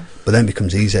 but then it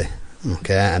becomes easy.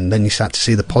 Okay, and then you start to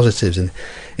see the positives, and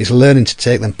it's learning to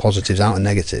take them positives out of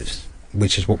negatives,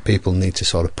 which is what people need to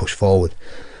sort of push forward.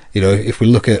 If we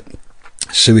look at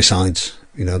suicides,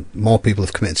 more people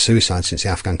have committed suicide since the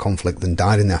Afghan conflict than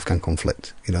died in the Afghan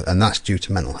conflict, and that's due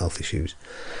to mental health issues.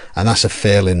 And that's a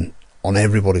failing on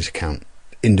everybody's account.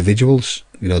 Individuals,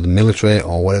 the military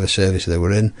or whatever service they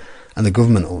were in, and the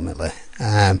government ultimately.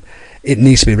 It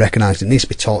needs to be recognised, it needs to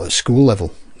be taught at school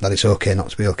level that it's okay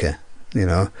not to be okay.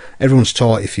 Everyone's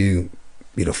taught if you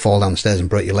fall down the stairs and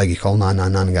break your leg, you call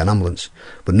 999 and get an ambulance.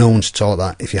 But no one's taught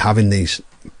that if you're having these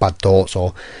bad thoughts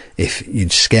or if you're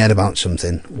scared about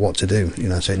something, what to do.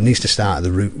 So it needs to start at the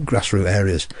grassroots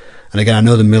areas. And again, I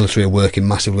know the military are working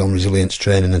massively on resilience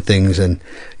training and things, and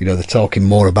they're talking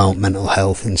more about mental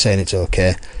health and saying it's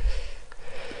okay.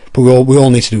 But we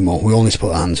all need to do more. We all need to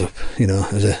put our hands up.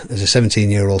 As a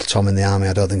 17-year-old Tom in the army,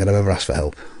 I don't think I'd have ever asked for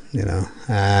help.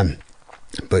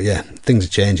 But yeah, things are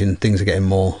changing. Things are getting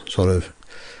more sort of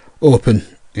open.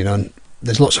 And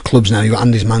there's lots of clubs now. You've got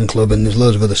Andy's Man Club, and there's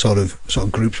loads of other sort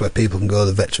of groups where people can go,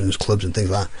 the veterans clubs and things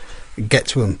like that. Get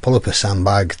to them, pull up a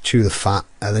sandbag, chew the fat,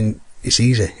 and then it's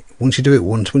easy. Once you do it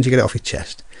once you get it off your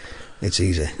chest, it's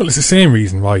easy. Well, it's the same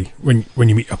reason why when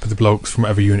you meet up with the blokes from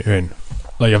whatever unit you're in,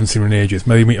 like you haven't seen them in ages,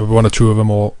 maybe you meet up with one or two of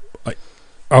them, or like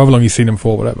however long you've seen them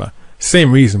for, whatever.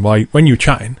 Same reason why when you're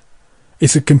chatting,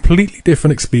 it's a completely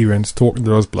different experience talking to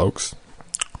those blokes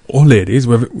or ladies,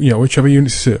 whether whichever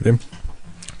unit you served in.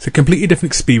 It's a completely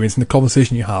different experience in the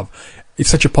conversation you have. It's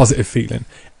such a positive feeling,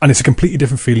 and it's a completely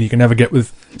different feeling you can never get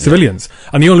with civilians.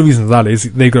 And the only reason for that is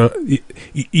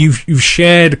you've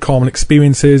shared common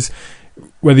experiences,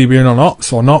 whether you've been on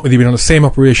ops or not, whether you've been on the same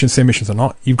operations, same missions or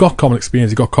not. You've got common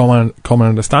experience, you've got common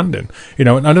understanding. And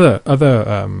other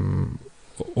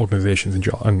organisations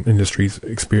and industries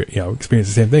experience the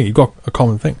same thing. You've got a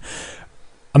common thing,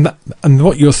 and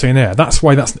what you're saying there, that's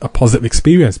why that's a positive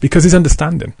experience, because it's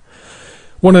understanding.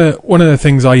 One of the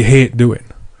things I hate doing,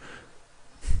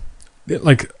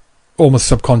 like almost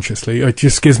subconsciously, it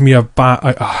just gives me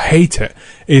I hate it,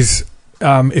 is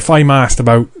if I'm asked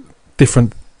about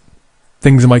different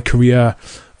things in my career,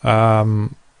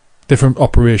 different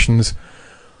operations,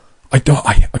 I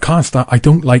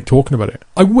don't like talking about it.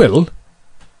 I will,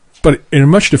 but in a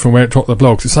much different way to talk to the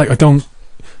blokes. It's like I don't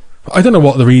know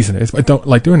what the reason is, but I don't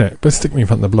like doing it. But stick me in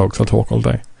front of the blokes, I'll talk all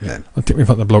day. Yeah. I'll stick me in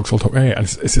front of the blokes, I'll talk. Yeah, and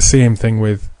it's the same thing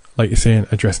with, like you're saying,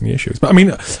 addressing the issues. But I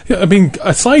mean,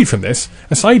 aside from this,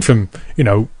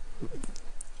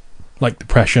 like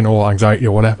depression or anxiety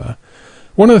or whatever,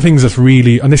 one of the things that's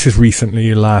really, and this is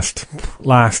recently, last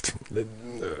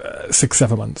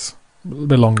 6-7 months, a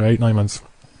bit longer, 8-9 months.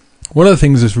 One of the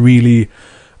things that's really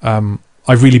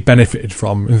I've really benefited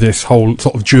from this whole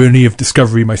sort of journey of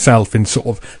discovery myself in sort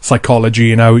of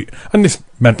psychology and this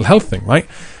mental health thing, right?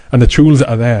 And the tools that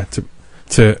are there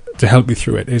to help you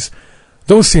through it is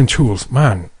those same tools,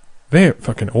 man, they're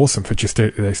fucking awesome for just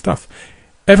day-to-day stuff.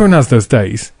 Everyone has those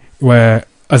days where,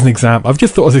 as an example, I've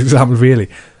just thought as an example really,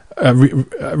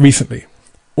 recently,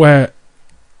 where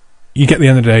you get the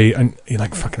end of the day and you're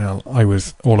like, fucking hell, I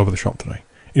was all over the shop today.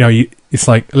 It's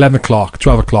like 11 o'clock,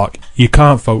 12 o'clock, you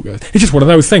can't focus. It's just one of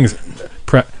those things.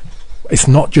 It's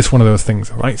not just one of those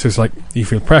things, right? So it's like, you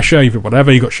feel pressure, you feel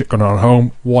whatever, you got shit going on at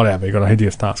home, whatever, you got a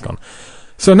hideous task on.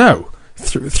 So now,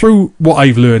 through what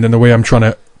I've learned and the way I'm trying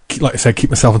to, like I said,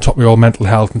 keep myself on top of my own mental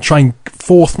health and try and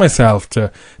force myself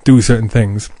to do certain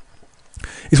things,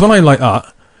 is when I'm like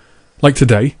that, like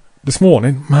today, this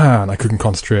morning, man, I couldn't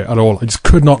concentrate at all. I just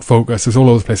could not focus. It was all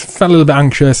over the place. I felt a little bit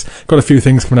anxious, got a few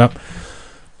things coming up.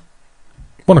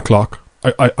 1 o'clock,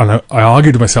 I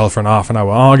argued with myself for an half an hour,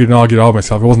 argued with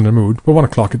myself, I wasn't in the mood, but 1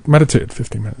 o'clock I meditated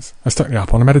 15 minutes. I stuck the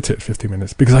app on and meditated 15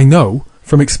 minutes, because I know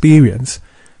from experience,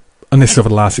 and this is over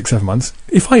the last 6-7 months,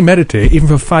 if I meditate even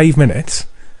for 5 minutes,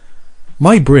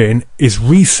 my brain is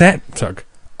reset, Tug.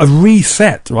 A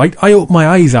reset, right? I open my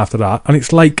eyes after that, and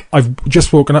it's like I've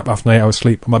just woken up after an 8 hours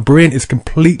sleep, and my brain is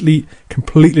completely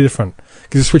different,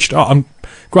 because it's switched on.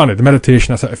 Granted, the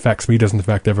meditation, that's how it affects me, doesn't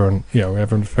affect everyone,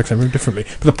 everyone affects everyone differently.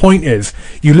 But the point is,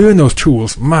 you learn those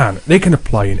tools, man, they can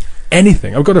apply in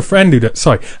anything. I've got a friend who does,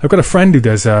 so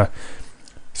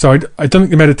I don't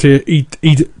think the meditate, he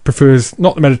prefers,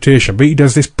 not the meditation, but he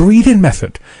does this breathing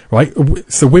method, right?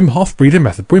 It's the Wim Hof breathing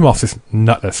method. Wim Hof's this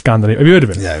nutter Scandinavian. Have you heard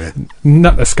of him? Yeah.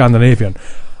 Nutter Scandinavian.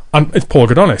 And it's Paul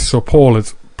Godonis. So Paul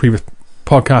is previous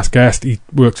podcast guest. He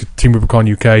works with Team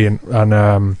Rubicon UK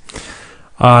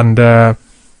and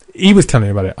he was telling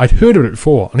me about it. I'd heard of it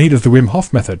before, and he does the Wim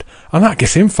Hof method, and that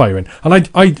gets him firing. And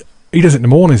he does it in the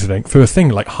mornings, I think, first thing,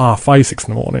 like 5:30, 6 in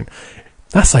the morning.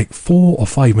 That's like 4 or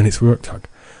 5 minutes work, Tug.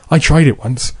 I tried it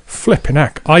once, flipping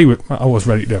heck. I was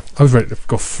ready to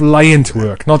go flying to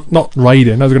work, not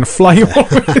riding. I was going to fly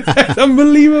over.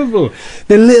 Unbelievable.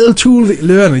 The little tools that you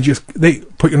learn, they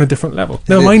put you on a different level.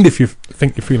 Never mind if you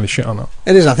think you're feeling shit or not.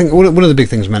 It is. I think one of the big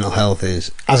things with mental health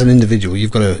is, as an individual,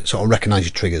 you've got to sort of recognise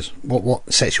your triggers.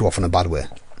 What sets you off in a bad way?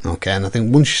 Okay, and I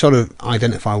think once you sort of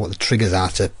identify what the triggers are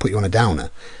to put you on a downer,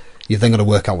 you've then got to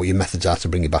work out what your methods are to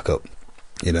bring you back up.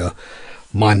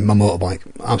 My motorbike,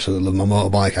 absolutely love my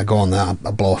motorbike. I go on there,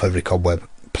 I blow off every cobweb.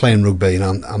 Playing rugby,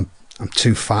 I'm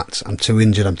too fat, I'm too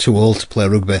injured, I'm too old to play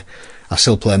rugby. I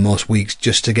still play most weeks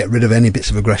just to get rid of any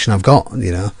bits of aggression I've got,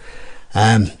 But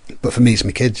for me, it's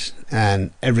my kids,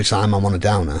 and every time I'm on a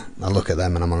downer, I look at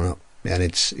them and I'm on an up. And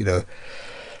it's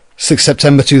 6th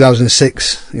September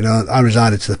 2006. I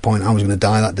resided to the point I was going to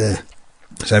die that day.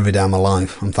 So every day of my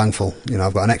life, I'm thankful.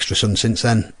 I've got an extra son since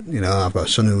then. I've got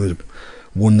a son who was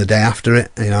 1 the day after it,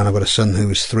 and I've got a son who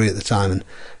was 3 at the time, and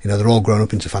they're all grown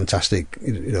up into fantastic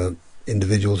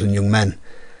individuals and young men,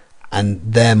 and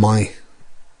they're my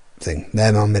thing.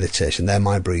 They're my meditation. They're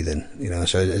my breathing.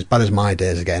 So as bad as my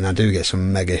days are getting, I do get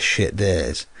some mega shit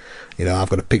days. I've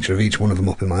got a picture of each one of them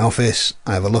up in my office.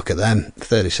 I have a look at them.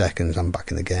 30 seconds, I'm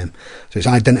back in the game. So it's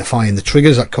identifying the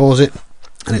triggers that cause it,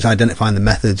 and it's identifying the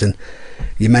methods. And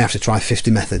you may have to try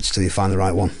 50 methods till you find the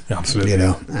right one. Yeah, absolutely.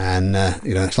 And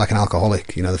it's like an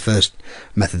alcoholic. The first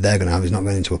method they're going to have is not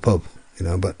going into a pub.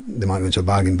 But they might go into a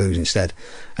bargain booze instead.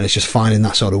 And it's just finding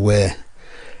that sort of way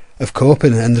of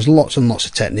coping. And there's lots and lots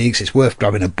of techniques. It's worth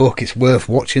grabbing a book. It's worth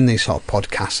watching these sort of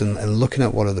podcasts and looking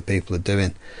at what other people are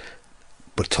doing.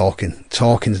 But talking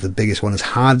is the biggest one. As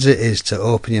hard as it is to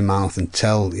open your mouth and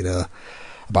tell,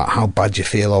 about how bad you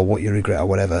feel or what you regret or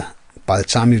whatever, by the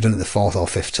time you've done it the fourth or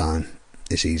fifth time,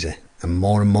 it's easy. And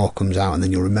more comes out, and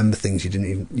then you'll remember things you didn't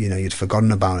even, you'd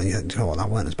forgotten about, and you think, what, that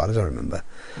weren't as bad as I remember.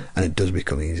 And it does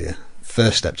become easier.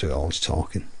 First step to it all is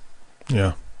talking.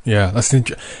 Yeah, that's when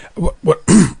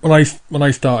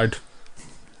I started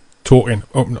talking,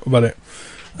 open up about it.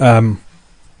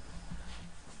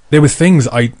 There was things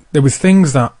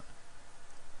that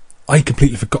I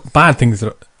completely forgot. Bad things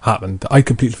that happened that I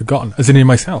completely forgotten, as in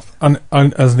myself. And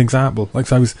as an example, like,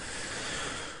 so I was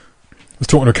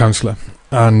talking to a counsellor,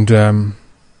 and we're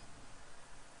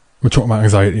talking about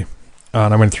anxiety,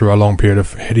 and I went through a long period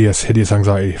of hideous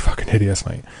anxiety, fucking hideous,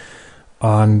 mate.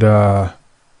 And I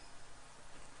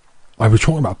was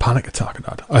talking about a panic attack I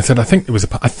had. I said, I think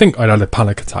I'd had a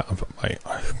panic attack. I thought, mate,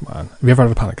 man, have you ever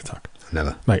had a panic attack?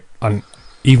 Never. Mate, and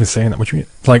even saying that, what do you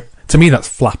mean? It's like, to me, that's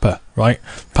flapper, right?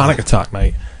 Panic attack,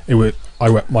 mate. I went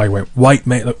white,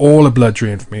 mate. Like, all the blood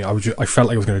drained from me. I felt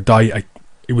like I was going to die.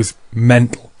 It was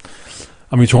mental.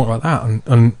 And we were talking about that,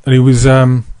 and it was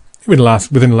within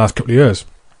the last couple of years.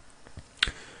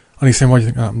 And he's saying, "Why do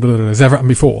you think that happened? Has it ever happened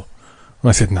before?" And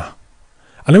I said, "No."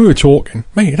 And then we were talking,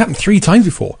 mate, it happened 3 times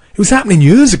before. It was happening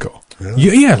years ago.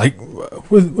 Really? Yeah, like,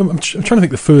 I'm trying to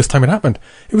think the first time it happened.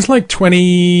 It was like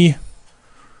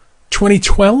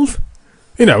 2012.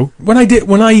 When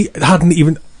I hadn't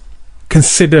even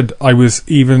considered I was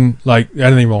even, like,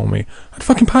 anything wrong with me. I had a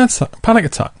fucking panic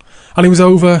attack. And it was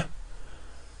over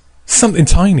something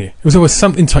tiny. It was over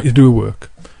something tiny to do with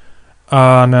work.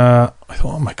 And I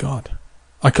thought, oh my God.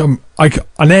 And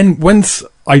then once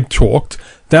I talked,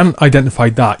 then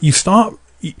identified that, you start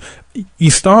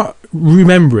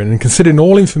remembering and considering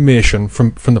all information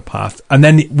from the past, and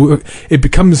then it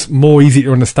becomes more easy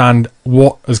to understand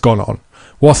what has gone on,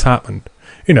 what's happened.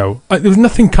 There was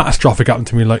nothing catastrophic happened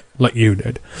to me like you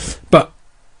did, but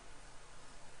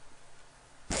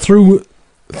through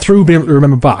being able to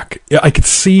remember back, I could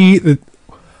see that,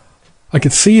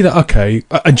 okay,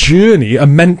 a journey, a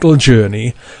mental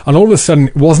journey, and all of a sudden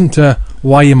it wasn't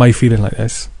why am I feeling like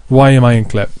this? Why am I in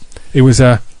clip? It was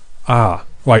right,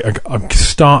 I'm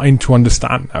starting to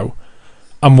understand now.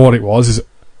 And what it was is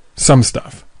some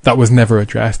stuff that was never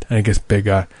addressed, and it gets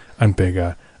bigger and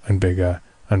bigger and bigger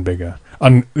and bigger.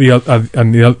 And the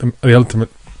ultimate,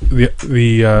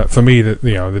 for me,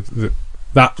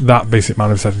 that basic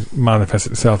manifests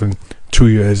itself in 2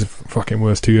 years, fucking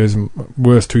worst 2 years, I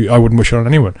wouldn't wish it on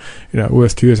anyone.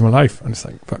 Worst 2 years of my life, and it's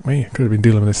like, fuck me, I could have been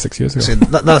dealing with this 6 years ago. See,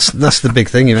 that's the big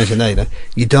thing you mentioned there.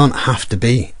 You don't have to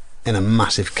be in a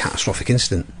massive catastrophic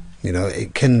incident.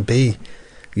 It can be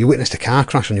you witnessed a car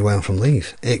crash on your way home from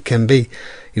leave. It can be,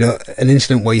 an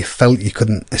incident where you felt you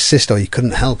couldn't assist or you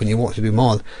couldn't help, and you wanted to do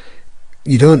more.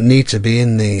 You don't need to be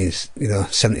in these,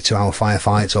 72-hour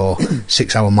firefights or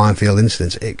 6-hour minefield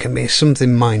incidents. It can be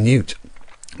something minute,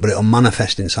 but it'll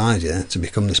manifest inside you to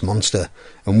become this monster.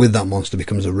 And with that monster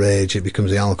becomes the rage, it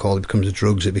becomes the alcohol, it becomes the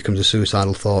drugs, it becomes the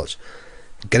suicidal thoughts.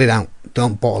 Get it out.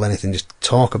 Don't bottle anything. Just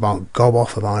talk about, gob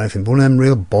off about anything. But one of them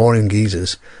real boring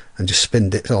geezers and just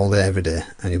spin dicks all day, every day,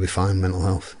 and you'll be fine. Mental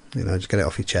health. Just get it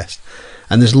off your chest.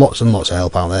 And there's lots and lots of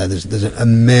help out there. There's an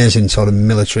amazing sort of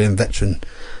military and veteran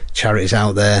charities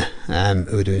out there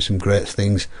who are doing some great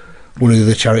things. One of the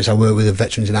other charities I work with are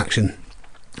Veterans in Action,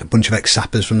 a bunch of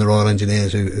ex-sappers from the Royal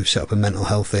Engineers who've set up a mental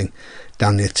health thing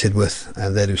down near Tidworth,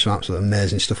 and they do some absolutely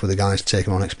amazing stuff with the guys,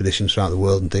 taking on expeditions throughout the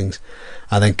world and things.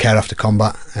 And then Care After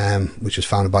Combat, which was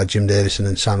founded by Jim Davison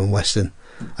and Simon Weston.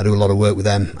 I do a lot of work with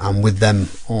them, and with them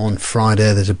on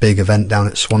Friday there's a big event down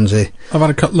at Swansea. I've had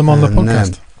a couple of them on the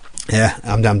podcast. Yeah,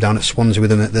 I'm down at Swansea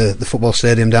with them at the football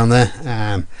stadium down there.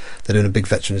 They're doing a big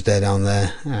Veterans Day down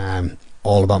there,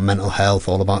 all about mental health,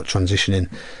 all about transitioning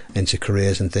into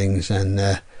careers and things.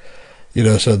 And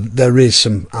so there is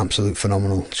some absolute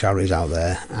phenomenal charities out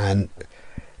there, and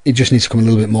it just needs to come a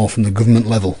little bit more from the government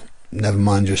level, never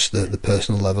mind just the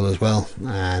personal level as well.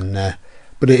 And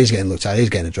but it is getting looked at, it is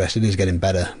getting addressed, it is getting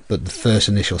better, but the first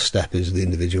initial step is the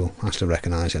individual has to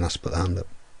recognise it and has to put the hand up.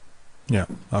 Yeah,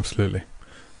 absolutely.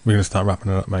 we're going to start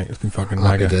wrapping it up, mate. It's been fucking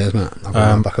Happy mega. days, mate. I'll go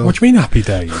right back home. What do you mean happy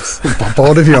days? I'm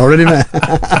bored of you already, mate.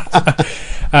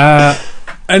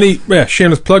 Any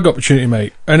shameless plug opportunity,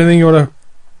 mate? Anything you want to...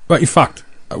 Right, in fact,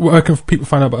 where can people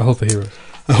find out about Healthy Heroes?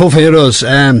 Healthy Heroes,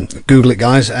 Google it,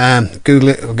 guys. Google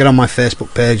it, or get on my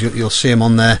Facebook page, you'll see them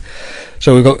on there.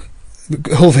 So we've got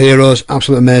Healthy Heroes,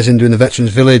 absolutely amazing, doing the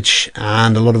Veterans Village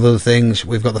and a lot of other things.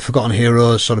 We've got the Forgotten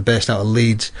Heroes, sort of based out of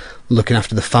Leeds, looking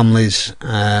after the families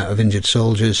of injured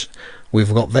soldiers.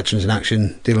 We've got Veterans in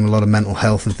Action, dealing with a lot of mental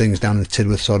health and things down in the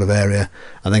Tidworth sort of area.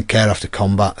 And then Care After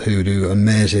Combat, who do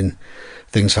amazing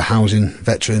things for housing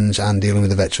veterans and dealing with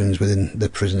the veterans within the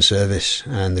prison service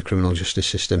and the criminal justice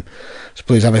system. So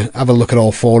please have a look at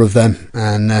all 4 of them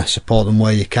and support them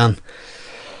where you can.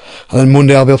 And then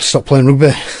Monday I'll be able to stop playing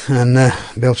rugby and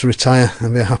be able to retire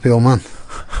and be a happy old man.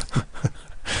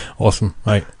 Awesome,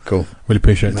 mate. Cool. Really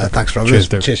appreciate it. Thanks for having us. Cheers,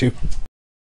 dude. Cheers, you.